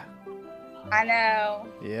TJ. yeah. I know.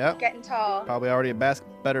 Yep. Getting tall. Probably already a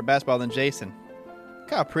better basketball than Jason. Look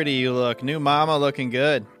how pretty you look. New mama looking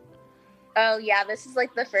good. Oh, yeah. This is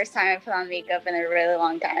like the first time I put on makeup in a really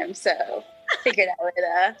long time. So figured I would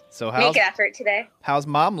So make an effort today. how's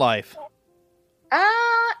mom life?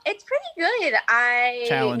 It's pretty good. I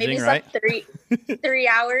Challenging, maybe right? slept 3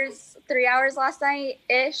 hours last night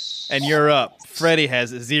ish. And you're up. Freddie has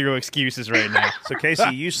 0 excuses right now. So,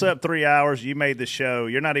 Casey, you slept 3 hours. You made the show.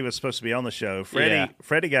 You're not even supposed to be on the show.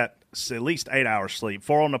 Freddie got at least 8 hours sleep.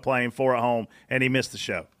 4 on the plane, 4 at home, and he missed the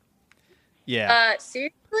show. Yeah.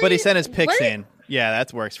 Seriously? But he sent his pics What? in. Yeah,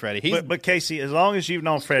 that works, Freddie. But Casey, as long as you've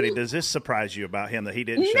known Freddie, does this surprise you about him that he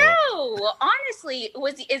didn't show up? No, honestly,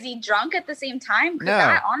 is he drunk at the same time? 'Cause No.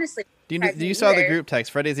 that honestly. Do surprised me you saw the either. group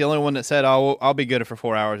text? Freddie's the only one that said, I'll be good for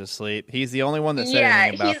 4 hours of sleep. He's the only one that said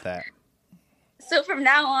anything about that. So from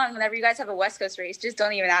now on, whenever you guys have a West Coast race, just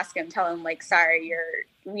don't even ask him. Tell him like, sorry,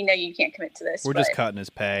 we know you can't commit to this. We're but- just cutting his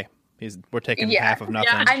pay. We're taking Yeah. half of nothing.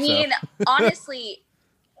 I mean, honestly,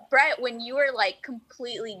 Brett, when you were like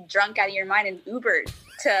completely drunk out of your mind and Ubered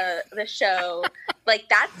to the show, like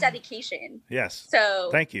that's dedication. Yes. So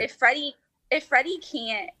Thank you. If Freddie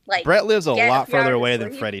can't like, Brett lives a get lot few hours further of away than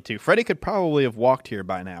sleep- Freddie, too. Freddie could probably have walked here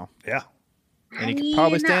by now. Yeah. And he could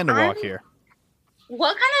probably stand to walk I'm- here.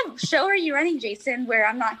 What kind of show are you running, Jason, where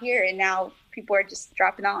I'm not here and now people are just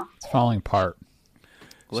dropping off? It's falling apart.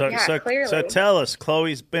 So clearly. tell us,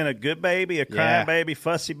 Chloe's been a good baby, a crying Yeah. baby,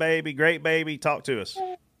 fussy baby, great baby. Talk to us.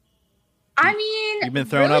 I mean, You've been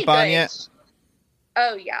thrown really up on good. yet?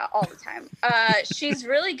 Oh yeah, all the time. She's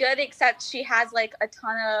really good, except she has like a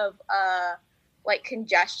ton of like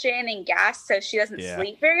congestion and gas, so she doesn't Yeah.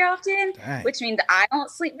 sleep very often, Dang. which means I don't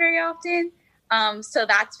sleep very often. So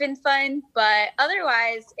that's been fun, but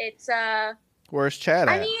otherwise it's Where's Chad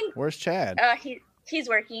I at? mean- Where's Chad? he's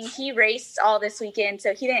working. He raced all this weekend,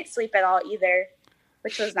 so he didn't sleep at all either,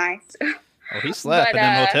 which was nice. Oh, he slept but, in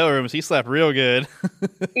them hotel rooms. He slept real good.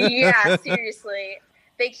 Yeah, seriously.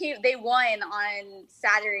 They won on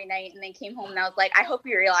Saturday night, and they came home, and I was like, I hope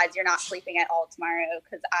you realize you're not sleeping at all tomorrow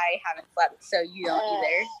because I haven't slept, so you don't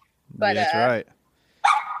either. But That's right.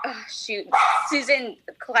 shoot, Susan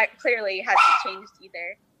clearly hasn't changed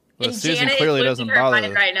either. Well, And Susan Janet clearly is doesn't losing her bother mind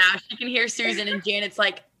her. right now. She can hear Susan, and Janet's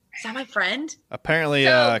like, "Is that my friend?" Apparently,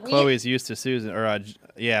 So Chloe's used to Susan, or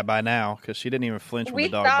yeah, by now, because she didn't even flinch when We the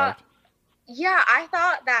dog thought- barked. Yeah, I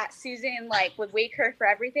thought that Susan like would wake her for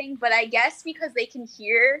everything, but I guess because they can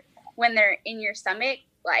hear when they're in your stomach,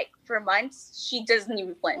 like for months, she doesn't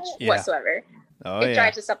even flinch Yeah. whatsoever. Oh It yeah.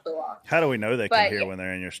 drives us up the wall. How do we know they But, can hear yeah. when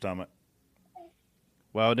they're in your stomach?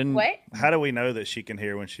 Well, didn't What? How do we know that she can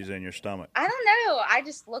hear when she's in your stomach? I don't know. I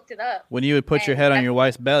just looked it up. when you would put your And head on that's- your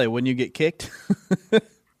wife's belly, wouldn't you get kicked?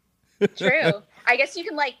 True. I guess you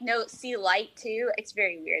can like see light too. It's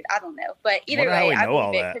very weird. I don't know, but either Wonder how way, we I know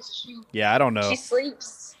all believe it that. because Yeah, I don't know. she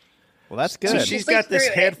sleeps. Well, that's So good. she's sleeps got this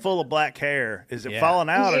through head it. full of black hair. Is it Yeah. falling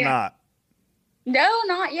out or Yeah. not? No,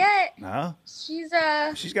 not yet. No. She's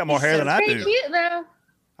got more hair than I pretty do. Cute though.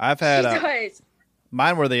 I've She had does.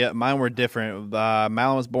 mine were different.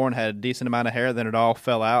 Malin was born, had a decent amount of hair, then it all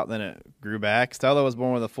fell out, then it grew back. Stella was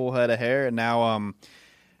born with a full head of hair, and now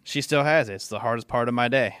she still has it. It's the hardest part of my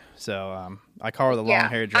day. So I call her the Yeah.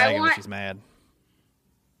 long-haired I dragon when want- she's mad.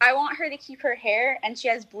 I want her to keep her hair, and she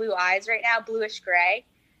has blue eyes right now, bluish gray.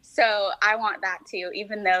 So I want that too,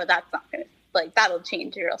 even though that's not gonna that'll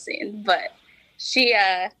change real soon. But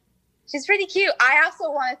she's pretty cute. I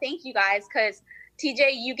also want to thank you guys because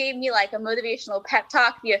TJ, you gave me like a motivational pep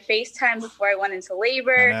talk via FaceTime before I went into I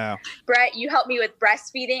labor. know. Brett, you helped me with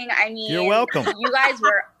breastfeeding. I mean, You're welcome. You guys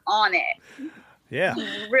were on it, Yeah.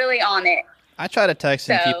 really on it. I try to text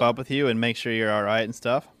and So- keep up with you and make sure you're all right and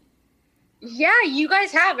stuff. Yeah, you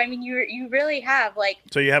guys have. I mean, you really have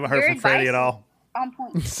So you haven't heard Your from Freddie at advice- all? on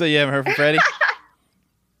point. So you haven't heard from Freddie?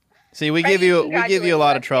 See, we Freddie, give you a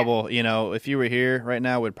lot of congratulations. trouble. You know, if you were here right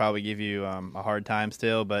now, we'd probably give you a hard time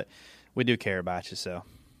still, but we do care about you. So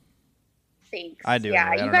Thanks. I do Yeah,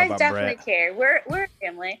 anyway. I you don't know guys about definitely Brett. care. We're a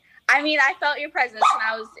family. I mean, I felt your presence when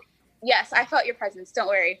I was. Yes, I felt your presence. Don't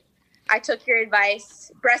worry. I took your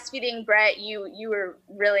advice. Breastfeeding, Brett, you were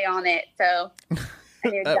really on it. So I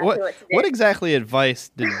knew exactly what to do. what exactly advice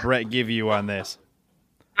did Brett give you on this?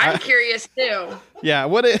 I'm curious too. Yeah,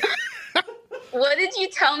 What did you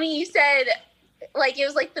tell me? You said like it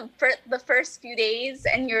was like the first few days,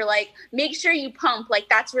 and you're like, make sure you pump. Like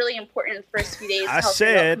that's really important the first few days. to I help your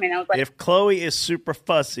said milk come in. I was like, if Chloe is super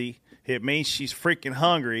fussy, it means she's freaking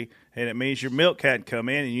hungry, and it means your milk hadn't come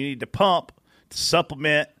in, and you need to pump to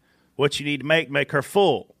supplement what you need to make her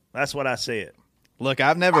full. That's what I said. Look,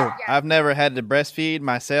 I've never had to breastfeed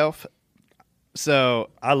myself, so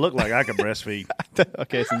I look like I could breastfeed.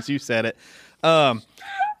 okay, since you said it,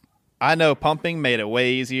 I know pumping made it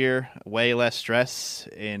way easier, way less stress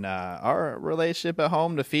in our relationship at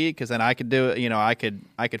home to feed, because then I could do it. You know, I could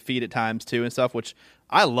feed at times too and stuff, which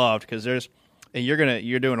I loved because and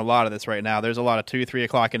you're doing a lot of this right now. There's a lot of 2, 3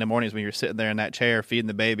 o'clock in the mornings when you're sitting there in that chair feeding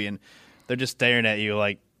the baby, and they're just staring at you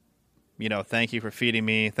like, you know, thank you for feeding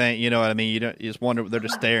me. You know what I mean? You just wonder, they're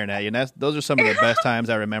just staring at you. And those are some of the best times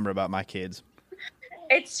I remember about my kids.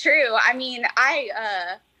 it's true. I mean,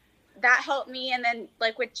 that helped me, and then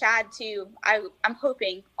like with Chad too. I'm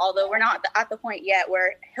hoping, although we're not at the point yet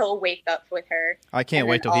where he'll wake up with her. I can't And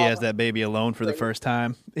wait then till he all- has that baby alone for the first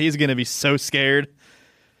time. He's going to be so scared.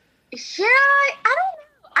 Yeah, I don't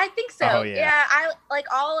know. I think so. Oh, yeah.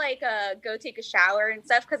 I'll go take a shower and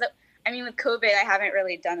stuff because I mean with COVID I haven't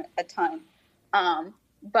really done a ton.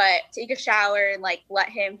 But take a shower and like let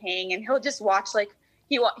him hang, and he'll just watch. Like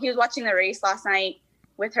he was watching the race last night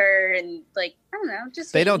with her, and like I don't know,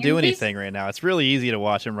 just They don't hanging. do He's- anything right now. It's really easy to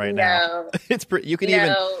watch them right now. No. It's you could even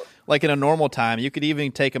No. like in a normal time, you could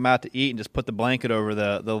even take them out to eat and just put the blanket over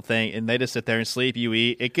the thing, and they just sit there and sleep. You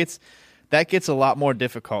eat. That gets a lot more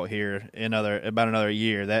difficult here in about another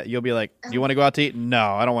year. That you'll be like, do you want to go out to eat?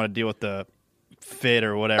 No, I don't want to deal with the fit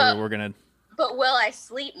or whatever. We're gonna. But will I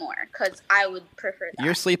sleep more? Because I would prefer that.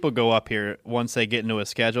 Your sleep will go up here once they get into a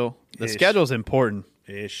schedule. The Ish. schedule's important.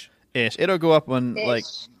 Ish. It'll go up when Ish.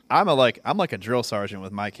 like I'm like a drill sergeant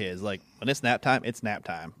with my kids. Like when it's nap time, it's nap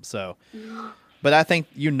time. So, but I think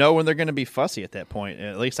when they're going to be fussy at that point.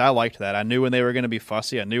 At least I liked that. I knew when they were going to be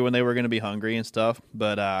fussy. I knew when they were going to be hungry and stuff.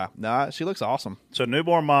 But she looks awesome. So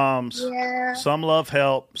newborn moms, some love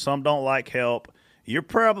help, some don't like help. You're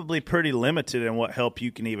probably pretty limited in what help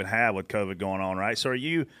you can even have with COVID going on, right? So are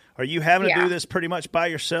you having to do this pretty much by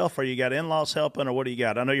yourself, or you got in-laws helping, or what do you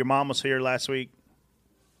got? I know your mom was here last week.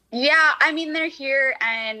 Yeah, I mean, they're here,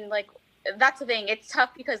 and, like, that's the thing. It's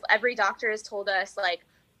tough because every doctor has told us, like,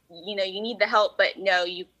 you need the help, but no,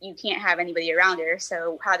 you can't have anybody around her.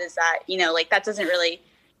 So how does that, like, that doesn't really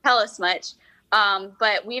tell us much.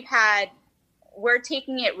 But we're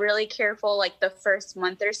taking it really careful, like, the first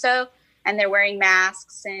month or so, and they're wearing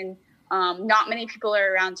masks, and not many people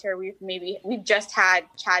are around her. We've just had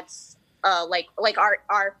Chad's, like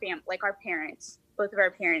our parents. Both of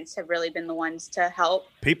our parents have really been the ones to help.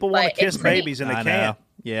 People want to kiss babies and they can't.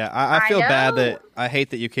 Yeah, I feel bad that I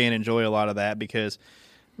hate that you can't enjoy a lot of that because,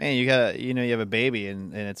 man, you have a baby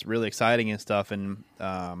and it's really exciting and stuff. And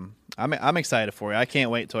I'm excited for you. I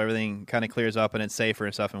can't wait till everything kind of clears up and it's safer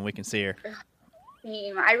and stuff and we can see her.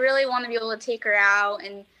 I really want to be able to take her out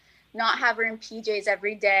and not have her in PJs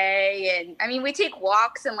every day. And I mean, we take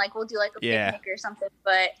walks and like we'll do like a picnic or something.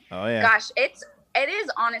 But gosh, it is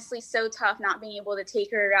honestly so tough not being able to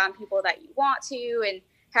take her around people that you want to and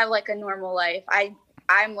have like a normal life.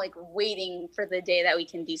 I'm like waiting for the day that we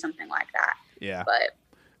can do something like that. Yeah. But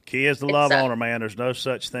key is the love on her, man. There's no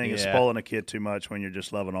such thing as spoiling a kid too much when you're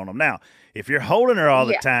just loving on them. Now, if you're holding her all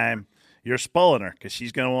the time, you're spoiling her because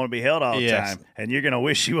she's going to want to be held all the time, and you're going to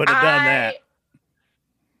wish you would have done that.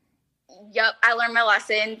 Yep, I learned my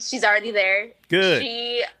lesson. She's already there. Good.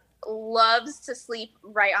 She loves to sleep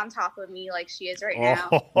right on top of me like she is right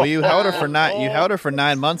now. Well, you held her for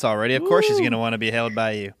 9 months already. Of course she's going to want to be held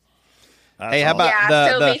by you. Hey, how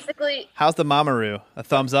about basically, how's the mamaroo? A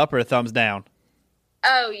thumbs up or a thumbs down?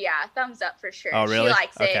 Oh yeah, thumbs up for sure. Oh really? She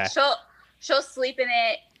likes it. She'll sleep in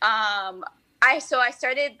it. I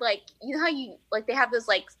started like, you know how you like they have those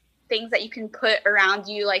like things that you can put around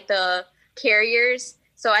you like the carriers.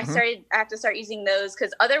 So I have to start using those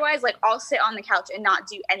because otherwise, like, I'll sit on the couch and not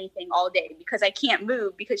do anything all day because I can't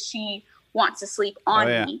move because she wants to sleep on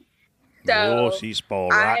me. So she's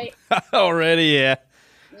spoiled, right? Already, yeah.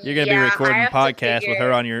 You're going to be recording a podcast with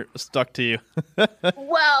her on your stuck to you.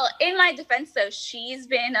 Well, in my defense, though, she's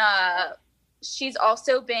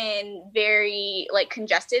also been very, like,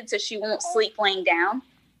 congested, so she won't sleep laying down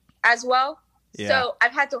as well. Yeah. So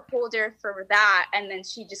I've had to hold her for that, and then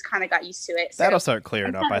she just kind of got used to it. So that'll start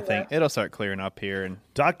clearing up, I think. It'll start clearing up here. And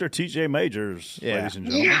Dr. TJ Majors, ladies and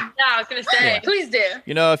gentlemen. Yeah, I was going to say. Please do.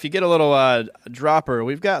 If you get a little dropper,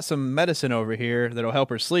 we've got some medicine over here that'll help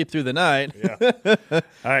her sleep through the night. Yeah. All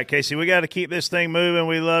right, Casey, we got to keep this thing moving.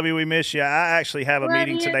 We love you. We miss you. I actually have a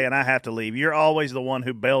meeting today, and I have to leave. You're always the one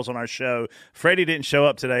who bails on our show. Freddie didn't show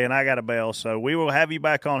up today, and I got to bail. So we will have you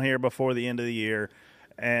back on here before the end of the year.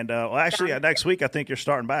 And, next week I think you're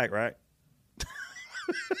starting back, right?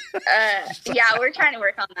 Yeah, we're trying to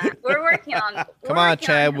work on that. We're working on. Come on,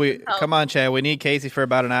 Chad. We need Casey for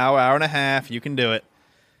about an hour and a half. You can do it.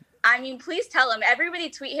 I mean, please tell him.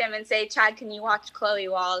 Everybody tweet him and say, Chad, can you watch Chloe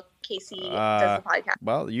while Casey does the podcast?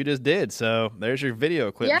 Well, you just did. So there's your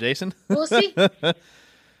video clip, Jason. We'll see.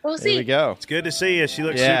 We'll see. There we go. It's good to see you. She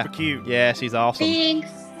looks super cute. Yeah, she's awesome.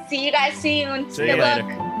 Thanks. See you guys soon. See you later.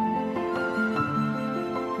 Luck.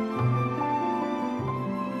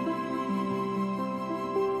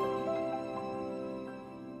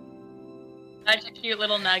 Such a cute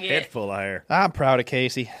little nugget. Head full of hair. I'm proud of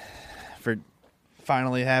Casey for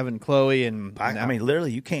finally having Chloe. And I mean,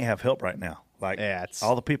 literally, you can't have help right now. Like, it's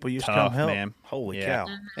all the people used to tough, come help. Man. Holy cow.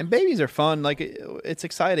 And babies are fun. Like, it's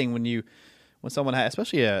exciting when someone has,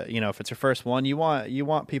 especially, if it's your first one, you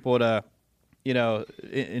want people to,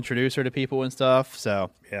 introduce her to people and stuff.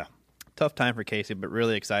 So, yeah. Tough time for Casey, but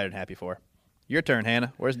really excited and happy for her. Your turn,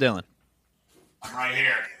 Hannah. Where's Dylan? I'm right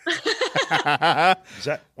here. Is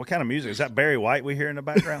that what kind of music? Is that Barry White we hear in the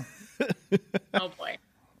background? Oh boy.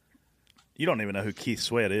 You don't even know who Keith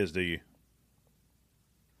Sweat is, do you?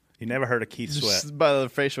 You never heard of Keith Sweat? Just by the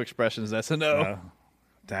facial expressions, that's a no.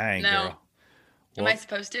 Dang, No. girl. Am I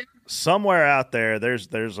supposed to? Somewhere out there,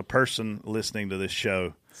 there's a person listening to this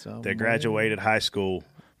show that graduated high school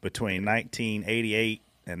between 1988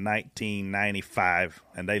 and 1995,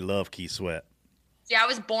 and they love Keith Sweat. See, I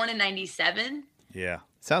was born in 97. Yeah.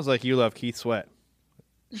 Sounds like you love Keith Sweat.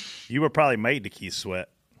 You were probably made to Keith Sweat.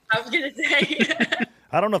 I was going to say.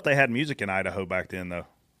 I don't know if they had music in Idaho back then, though.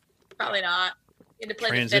 Probably not. You had to play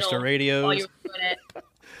Transistor the fiddle radios. while you were doing it.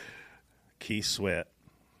 Keith Sweat.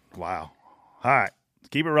 Wow. All right.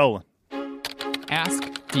 Keep it rolling. Ask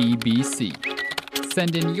DBC.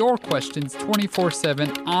 Send in your questions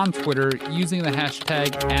 24/7 on Twitter using the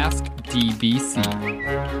hashtag AskDBC.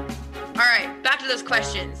 All right, back to those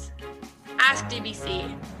questions. Ask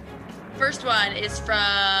DBC. First one is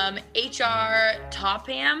from HR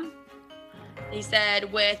Topham. He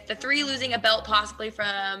said, with the 3 losing a belt possibly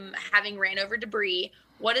from having ran over debris,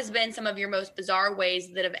 what has been some of your most bizarre ways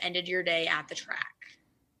that have ended your day at the track?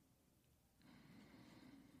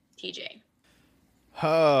 TJ.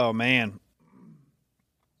 Oh, man.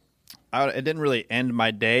 It didn't really end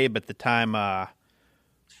my day, but the time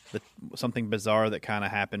something bizarre that kind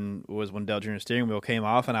of happened was when Dale Jr.'s steering wheel came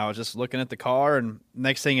off, and I was just looking at the car, and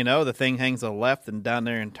next thing you know, the thing hangs to the left and down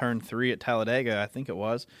there in turn 3 at Talladega, I think it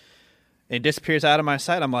was. It disappears out of my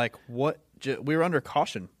sight. I'm like, what? We were under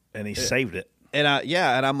caution. And he saved it. And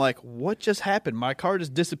and I'm like, what just happened? My car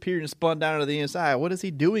just disappeared and spun down to the inside. What is he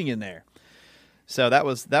doing in there? So that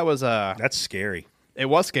was that's scary. It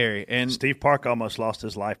was scary. And Steve Park almost lost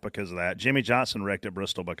his life because of that. Jimmy Johnson wrecked at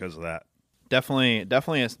Bristol because of that. Definitely.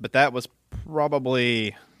 But that was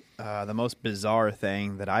probably the most bizarre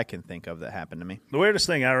thing that I can think of that happened to me. The weirdest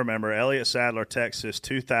thing I remember, Elliott Sadler, Texas,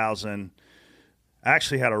 2000.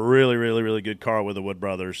 Actually had a really, really, really good car with the Wood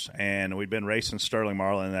Brothers, and we'd been racing Sterling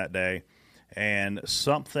Marlin that day, and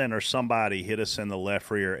something or somebody hit us in the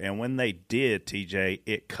left rear, and when they did, TJ,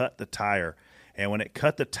 it cut the tire. And when it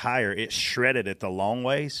cut the tire, it shredded it the long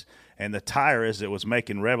ways, and the tire, as it was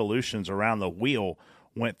making revolutions around the wheel,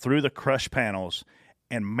 went through the crush panels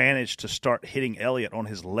and managed to start hitting Elliott on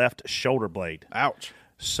his left shoulder blade. Ouch.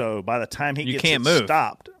 So by the time he gets can't it move.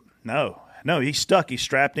 Stopped, no, he's stuck. He's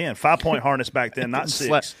strapped in. 5-point harness back then, not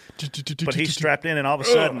 6. But he's strapped in, and all of a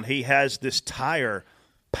sudden he has this tire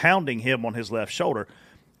pounding him on his left shoulder.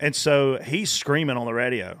 And so he's screaming on the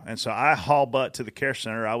radio. And so I haul butt to the care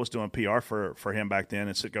center. I was doing PR for him back then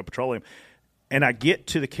at Citgo Petroleum. And I get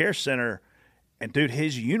to the care center, and, dude,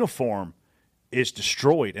 his uniform is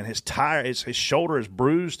destroyed, and his tire, his shoulder is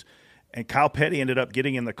bruised. And Kyle Petty ended up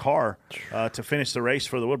getting in the car to finish the race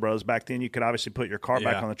for the Wood Brothers. Back then, you could obviously put your car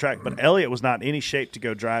back on the track. But Elliott was not in any shape to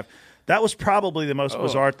go drive. That was probably the most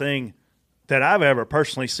bizarre thing that I've ever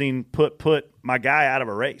personally seen put my guy out of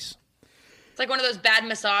a race. It's like one of those bad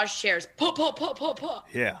massage chairs. Pull.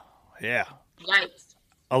 Yeah. Yikes.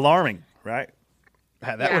 Alarming, right?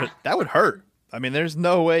 That would hurt. I mean, there's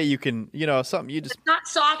no way you can, something you just It's not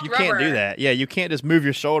soft rubber. can't do that. Yeah, you can't just move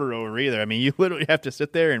your shoulder over either. I mean, you literally have to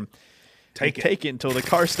sit there and take it until the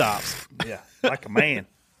car stops. Yeah, like a man.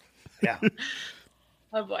 Yeah.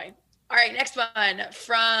 Oh, boy. All right, next one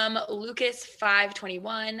from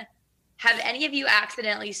Lucas521. Have any of you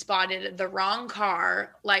accidentally spotted the wrong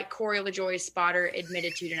car like Corey LaJoy's spotter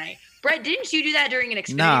admitted to tonight? Brett, didn't you do that during an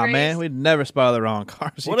Xfinity Nah, race? man, we'd never spot the wrong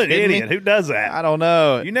cars. What an idiot. Who does that? I don't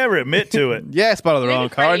know. You never admit to it. Yeah, I spotted the wrong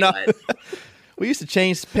car. No. was. We used to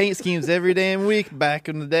change paint schemes every damn week back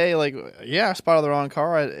in the day. Like, yeah, I spotted the wrong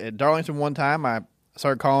car. At Darlington one time, I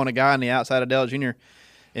started calling a guy on the outside of Dale Jr.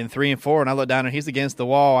 in 3 and 4, and I looked down and he's against the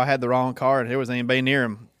wall. I had the wrong car, and there wasn't anybody near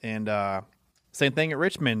him. And same thing at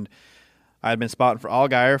Richmond. I had been spotting for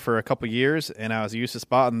Allgaier for a couple years, and I was used to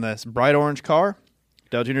spotting this bright orange car.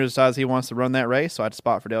 Dale Jr. decides he wants to run that race, so I had to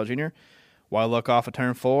spot for Dale Jr. While I look off of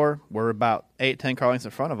turn 4, we're about 8-10 car lengths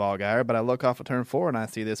in front of Allgaier, but I look off of turn 4 and I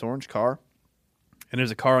see this orange car, and there's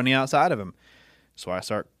a car on the outside of him. So I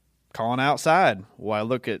start calling outside. While I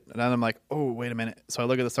look at, and then I'm like, oh, wait a minute. So I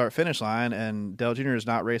look at the start-finish line, and Dale Jr. is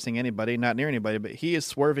not racing anybody, not near anybody, but he is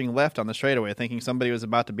swerving left on the straightaway, thinking somebody was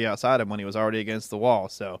about to be outside him when he was already against the wall.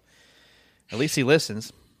 So at least he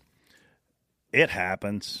listens. It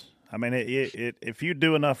happens. I mean, if you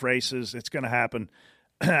do enough races, it's going to happen.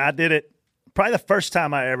 I did it probably the first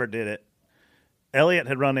time I ever did it. Elliott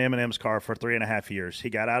had run the M&M's car for 3.5 years. He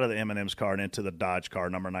got out of the M&M's car and into the Dodge car,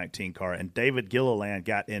 number 19 car, and David Gilliland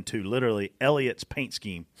got into literally Elliott's paint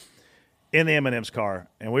scheme in the M&M's car.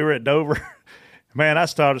 And we were at Dover. Man, I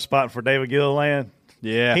started spotting for David Gilliland.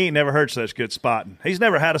 Yeah. He ain't never heard such good spotting. He's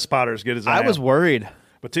never had a spotter as good as I am. was worried.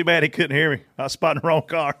 But too bad he couldn't hear me. I was spotting the wrong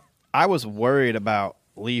car. I was worried about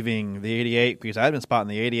leaving the 88 because I had been spotting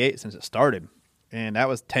the 88 since it started, and that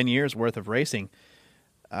was 10 years worth of racing.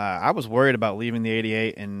 I was worried about leaving the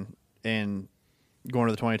 88 and going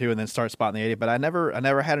to the 22 and then start spotting the 80, but I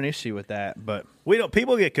never had an issue with that. But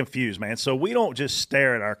people get confused, man. So we don't just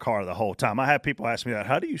stare at our car the whole time. I have people ask me that.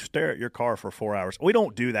 How do you stare at your car for 4 hours? We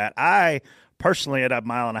don't do that. I personally at a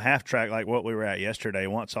 1.5-mile track like what we were at yesterday,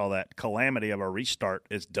 once all that calamity of a restart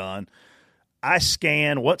is done, I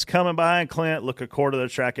scan what's coming behind Clint, look a quarter of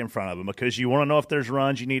the track in front of him, because you want to know if there's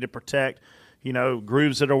runs you need to protect,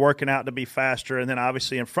 grooves that are working out to be faster. And then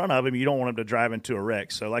obviously in front of him, you don't want him to drive into a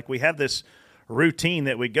wreck. So like we have this routine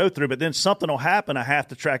that we go through, but then something will happen a half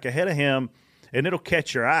the track ahead of him and it'll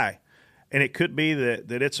catch your eye. And it could be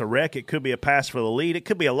that it's a wreck. It could be a pass for the lead. It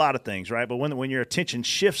could be a lot of things, right? But when your attention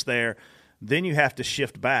shifts there, then you have to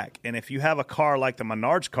shift back. And if you have a car like the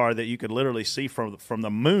Menards car that you could literally see from the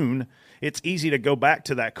moon, it's easy to go back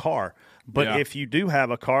to that car. But if you do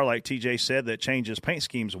have a car, like TJ said, that changes paint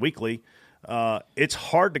schemes weekly, it's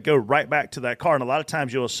hard to go right back to that car. And a lot of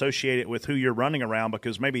times you'll associate it with who you're running around,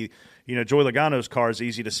 because maybe, Joey Logano's car is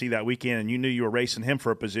easy to see that weekend and you knew you were racing him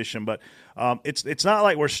for a position. But it's not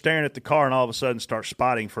like we're staring at the car and all of a sudden start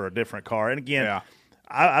spotting for a different car. And again,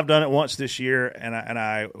 I've done it once this year,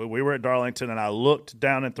 and we were at Darlington, and I looked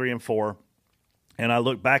down in 3 and 4, and I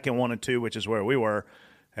looked back in 1 and 2, which is where we were,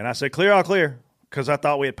 and I said, clear, all clear, because I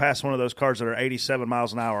thought we had passed one of those cars that are 87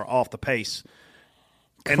 miles an hour off the pace.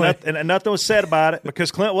 And nothing was said about it,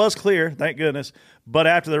 because Clint was clear, thank goodness. But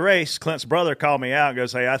after the race, Clint's brother called me out and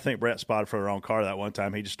goes, hey, I think Brett spotted for the wrong car that one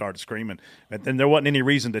time. He just started screaming. And then there wasn't any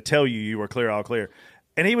reason to tell you were clear, all clear.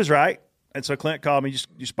 And he was right. And so Clint called me,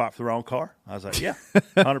 you spot for the wrong car? I was like, yeah,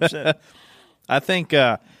 100%. I think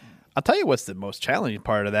I'll tell you what's the most challenging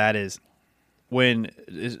part of that is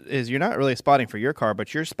you're not really spotting for your car,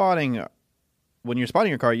 but you're spotting when you're spotting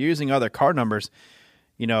your car using other car numbers.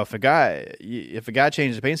 If a guy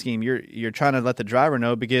changes the paint scheme, you're trying to let the driver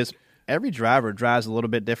know, because every driver drives a little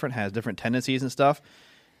bit different, has different tendencies and stuff,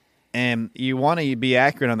 and you want to be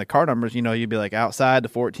accurate on the car numbers. You'd be like outside the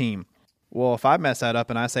 14. Well, if I mess that up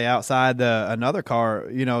and I say outside another car,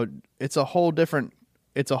 it's a whole different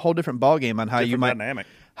ball game on how you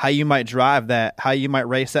might drive that, how you might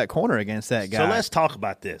race that corner against that guy. So let's talk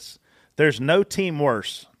about this. There's no team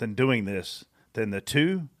worse than doing this than the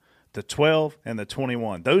 2, the 12, and the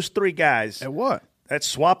 21. Those 3 guys. At what? That's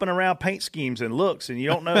swapping around paint schemes and looks, and you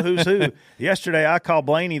don't know who's who. Yesterday I called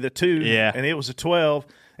Blaney the 2, and it was a 12.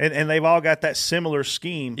 And they've all got that similar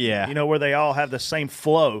scheme, where they all have the same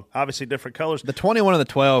flow, obviously different colors. The 21 and the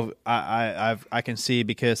 12, I can see,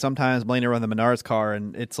 because sometimes Blaney run the Menards car,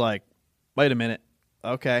 and it's like, wait a minute,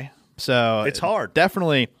 okay. So it's hard.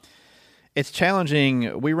 Definitely, it's challenging.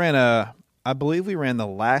 I believe we ran the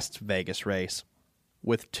last Vegas race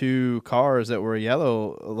with 2 cars that were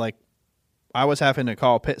yellow. Like, I was having to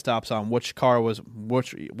call pit stops on which car was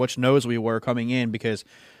which nose we were coming in, because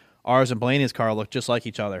ours and Blaney's car look just like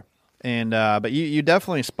each other. And but you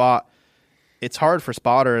definitely spot. It's hard for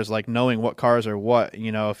spotters, like, knowing what cars are what.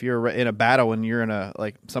 If you're in a battle and you're in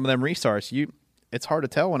some of them restarts, it's hard to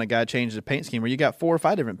tell when a guy changes a paint scheme, where you got 4 or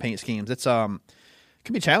 5 different paint schemes. It can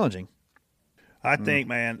be challenging. I think,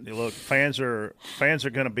 man, look, fans are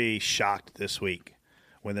going to be shocked this week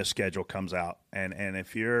when this schedule comes out. And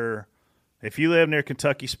if you live near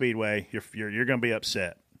Kentucky Speedway, you're going to be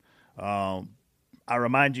upset. I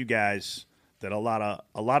remind you guys that a lot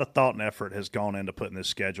of thought and effort has gone into putting this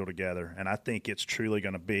schedule together, and I think it's truly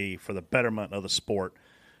going to be for the betterment of the sport,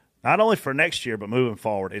 not only for next year but moving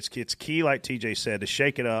forward. It's key, like TJ said, to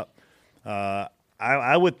shake it up.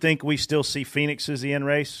 I would think we still see Phoenix as the end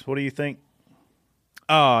race. What do you think?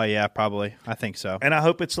 Oh yeah, probably. I think so. And I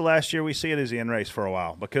hope it's the last year we see it as the end race for a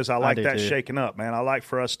while, because I like that shaking up, man. I like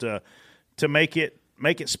for us to make it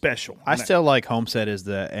special. I still like Homestead as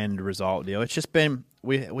the end result deal. It's just been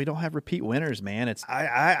we don't have repeat winners, man.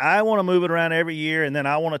 I want to move it around every year, and then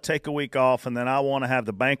I want to take a week off, and then I want to have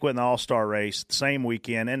the banquet and the All-Star race the same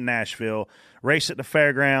weekend in Nashville, race at the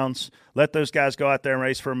fairgrounds, let those guys go out there and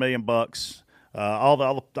race for $1 million.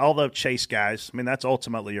 All the chase guys. I mean, that's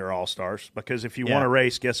ultimately your all-stars, because if you want to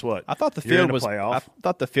race, guess what? I thought the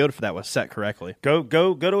field for that was set correctly. Go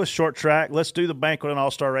to a short track. Let's do the banquet and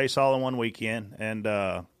all-star race all in one weekend. And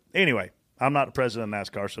anyway, I'm not the president of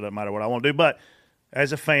NASCAR, so it doesn't matter what I want to do. But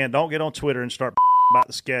as a fan, don't get on Twitter and start about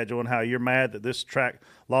the schedule and how you're mad that this track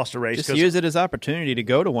lost a race. Just use it as opportunity to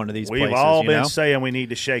go to one of these places. We've all been saying we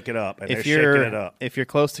need to shake it up, and they're shaking it up. If you're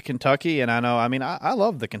close to Kentucky, and I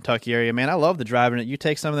love the Kentucky area, man. I love the driving it. You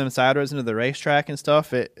take some of them side roads into the racetrack and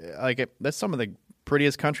stuff. That's some of the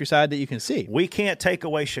prettiest countryside that you can see. We can't take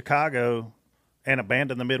away Chicago and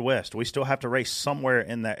abandon the Midwest. We still have to race somewhere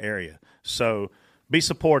in that area. So be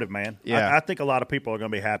supportive, man. Yeah. I think a lot of people are going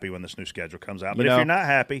to be happy when this new schedule comes out. But if you're not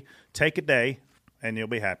happy, take a day, and you'll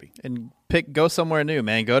be happy. And go somewhere new,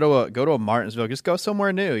 man. Go to a Martinsville. Just go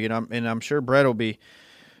somewhere new, And I'm sure Brett will be,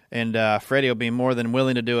 and Freddie will be more than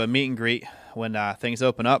willing to do a meet and greet when things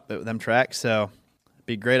open up at them tracks. So,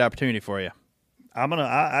 be a great opportunity for you.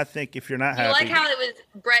 I think if you're not happy, you like how it was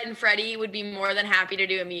Brett and Freddie would be more than happy to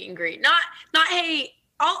do a meet and greet. Not hey,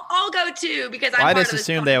 I'll go too because I just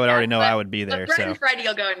assumed they would already know I would be there. But Brett So and Freddie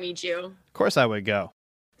will go and meet you. of course I would go.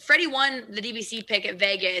 Freddie won the DBC pick at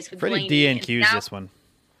Vegas with Freddie Blaney. DNQ's this one.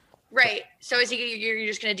 Right. So is he? You're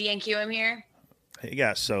just going to DNQ him here? He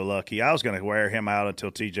got so lucky. I was going to wear him out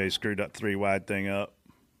until TJ screwed up 3-wide thing up.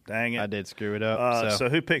 Dang it. I did screw it up. So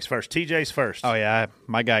who picks first? TJ's first. Oh, yeah.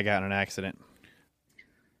 My guy got in an accident.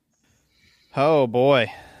 Oh,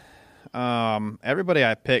 boy. Everybody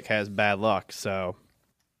I pick has bad luck, so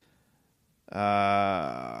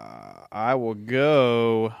I will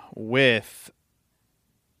go with –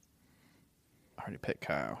 I already picked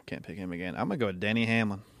Kyle. Can't pick him again. I'm going to go with Denny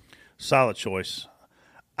Hamlin. Solid choice.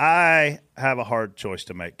 I have a hard choice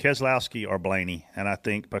to make, Keselowski or Blaney, and I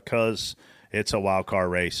think because it's a wild card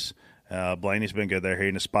race, Blaney's been good there. He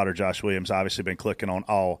and his spotter Josh Williams obviously been clicking on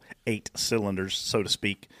all 8 cylinders, so to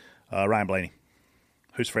speak. Ryan Blaney.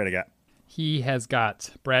 Who's Freddie got? He has got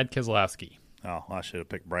Brad Keselowski. Oh, I should have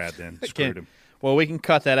picked Brad then. Screwed him. Well, we can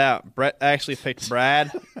cut that out. Brett actually picked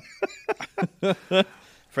Brad.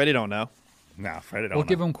 Freddie don't know. No, Freddie don't We'll know.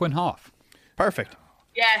 give him Quinn Hoff. Perfect.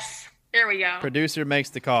 Yes. There we go. Producer makes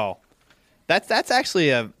the call. That's actually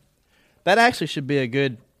that actually should be a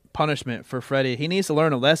good punishment for Freddie. He needs to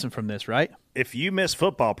learn a lesson from this, right? If you miss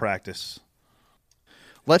football practice,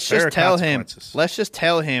 let's there just are tell him. consequences. Let's just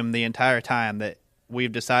tell him the entire time that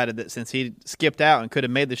we've decided that since he skipped out and could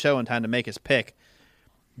have made the show in time to make his pick,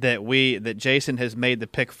 that Jason has made the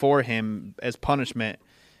pick for him as punishment,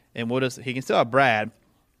 and he can still have Brad,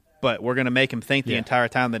 but we're going to make him think the entire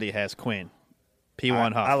time that he has Quinn.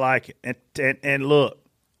 P1 Huff. I like it. And look,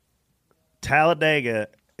 Talladega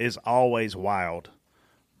is always wild,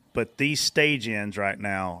 but these stage ends right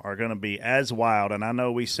now are going to be as wild. And I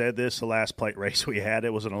know we said this the last plate race we had.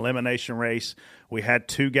 It was an elimination race. We had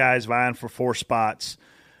 2 guys vying for 4 spots.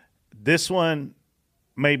 This one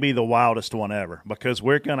may be the wildest one ever because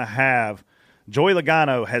we're going to have Joey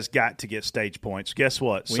Logano has got to get stage points. Guess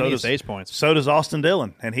what? We need stage points. So does Austin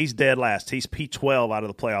Dillon, and he's dead last. He's P12 out of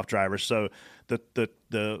the playoff drivers. So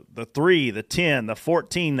the 3, the 10, the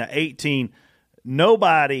 14, the 18,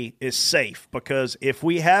 nobody is safe because if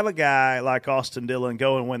we have a guy like Austin Dillon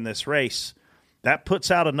go and win this race, that puts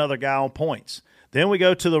out another guy on points. Then we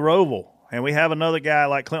go to the Roval, and we have another guy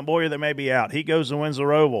like Clint Boyer that may be out. He goes and wins the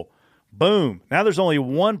Roval. Boom. Now there's only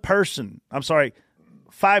 5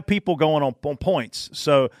 people going on points.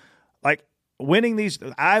 So, like, winning these –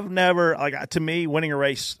 to me, winning a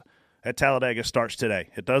race – at Talladega starts today.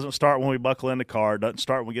 It doesn't start when we buckle in the car. It doesn't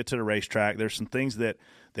start when we get to the racetrack. There's some things that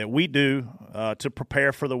we do to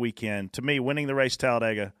prepare for the weekend. To me, winning the race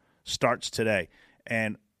Talladega starts today.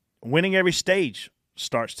 And winning every stage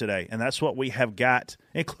starts today. And that's what we have got,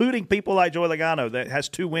 including people like Joey Logano that has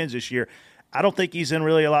 2 wins this year. I don't think he's in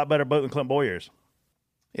really a lot better boat than Clint Boyer's.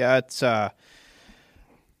 Yeah, it's the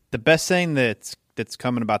best thing that's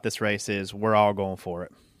coming about this race is we're all going for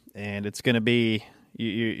it. And it's going to be –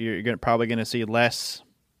 you're probably going to see less.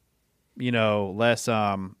 It's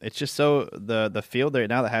just so the field right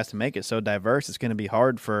now that has to make it so diverse. It's going to be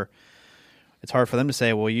hard for them to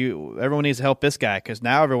say, well, everyone needs to help this guy because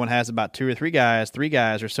now everyone has about 2 or 3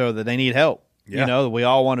 guys or so that they need help. Yeah. We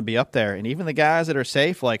all want to be up there, and even the guys that are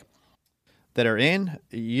safe, like that are in,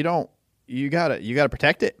 you gotta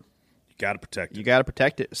protect it. You got to protect it. You got to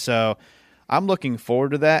protect it. So I'm looking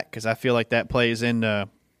forward to that because I feel like that plays into.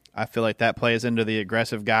 The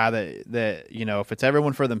aggressive guy that if it's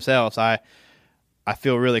everyone for themselves, I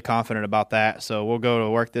feel really confident about that. So we'll go to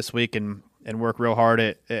work this week and work real hard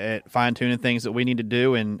at fine-tuning things that we need to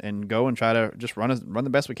do and go and try to just run the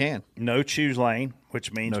best we can. No choose lane,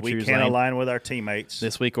 which means we can't align with our teammates.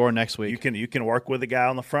 This week or next week. You can work with the guy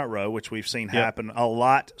on the front row, which we've seen happen a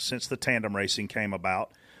lot since the tandem racing came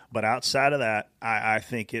about. But outside of that, I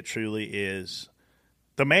think it truly is –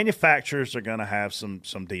 the manufacturers are going to have some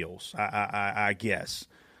deals, I guess.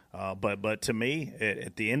 But to me,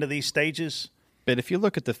 at the end of these stages – But if you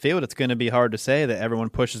look at the field, it's going to be hard to say that everyone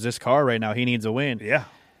pushes this car right now. He needs a win. Yeah.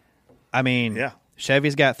 I mean,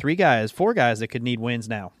 Chevy's got 4 guys that could need wins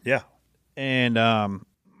now. Yeah. And,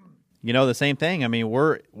 the same thing. I mean,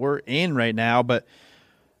 we're in right now, but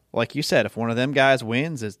like you said, if one of them guys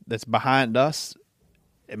wins that's behind us,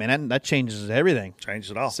 I mean, that changes everything. Changes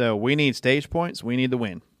it all. So we need stage points. We need the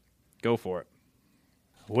win. Go for it.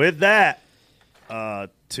 With that, I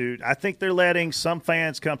think they're letting some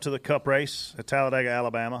fans come to the Cup race at Talladega,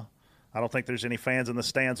 Alabama. I don't think there's any fans in the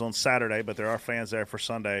stands on Saturday, but there are fans there for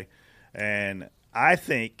Sunday. And I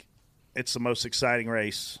think it's the most exciting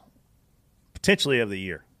race potentially of the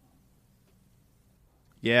year.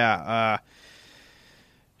 Yeah.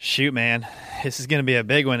 Shoot, man, this is going to be a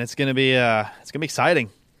big one. It's going to be exciting.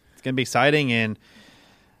 It's going to be exciting, and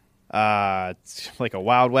it's like a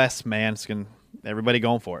Wild West, man. Everybody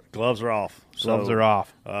going for it. Gloves are off. Gloves are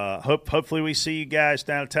off. Hopefully we see you guys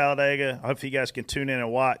down at Talladega. Hopefully you guys can tune in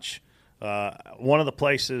and watch. One of the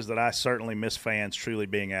places that I certainly miss fans truly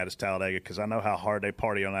being at is Talladega, because I know how hard they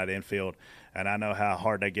party on that infield, and I know how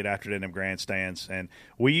hard they get after it in them grandstands. And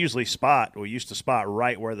we used to spot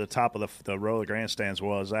right where the top of the row of the grandstands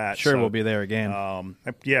was at. Sure, we'll be there again.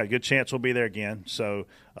 Yeah, good chance we'll be there again. So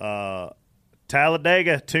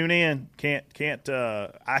Talladega, tune in. I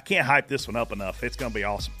can't hype this one up enough. It's going to be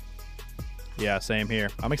awesome. Yeah, same here.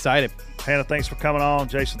 I'm excited. Hannah, thanks for coming on.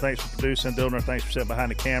 Jason, thanks for producing. Dildner, thanks for sitting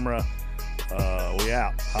behind the camera. We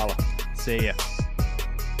out. Holla. See ya.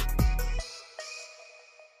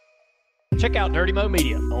 Check out Dirty Mo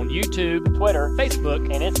Media on YouTube, Twitter,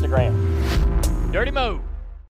 Facebook, and Instagram. Dirty Mo.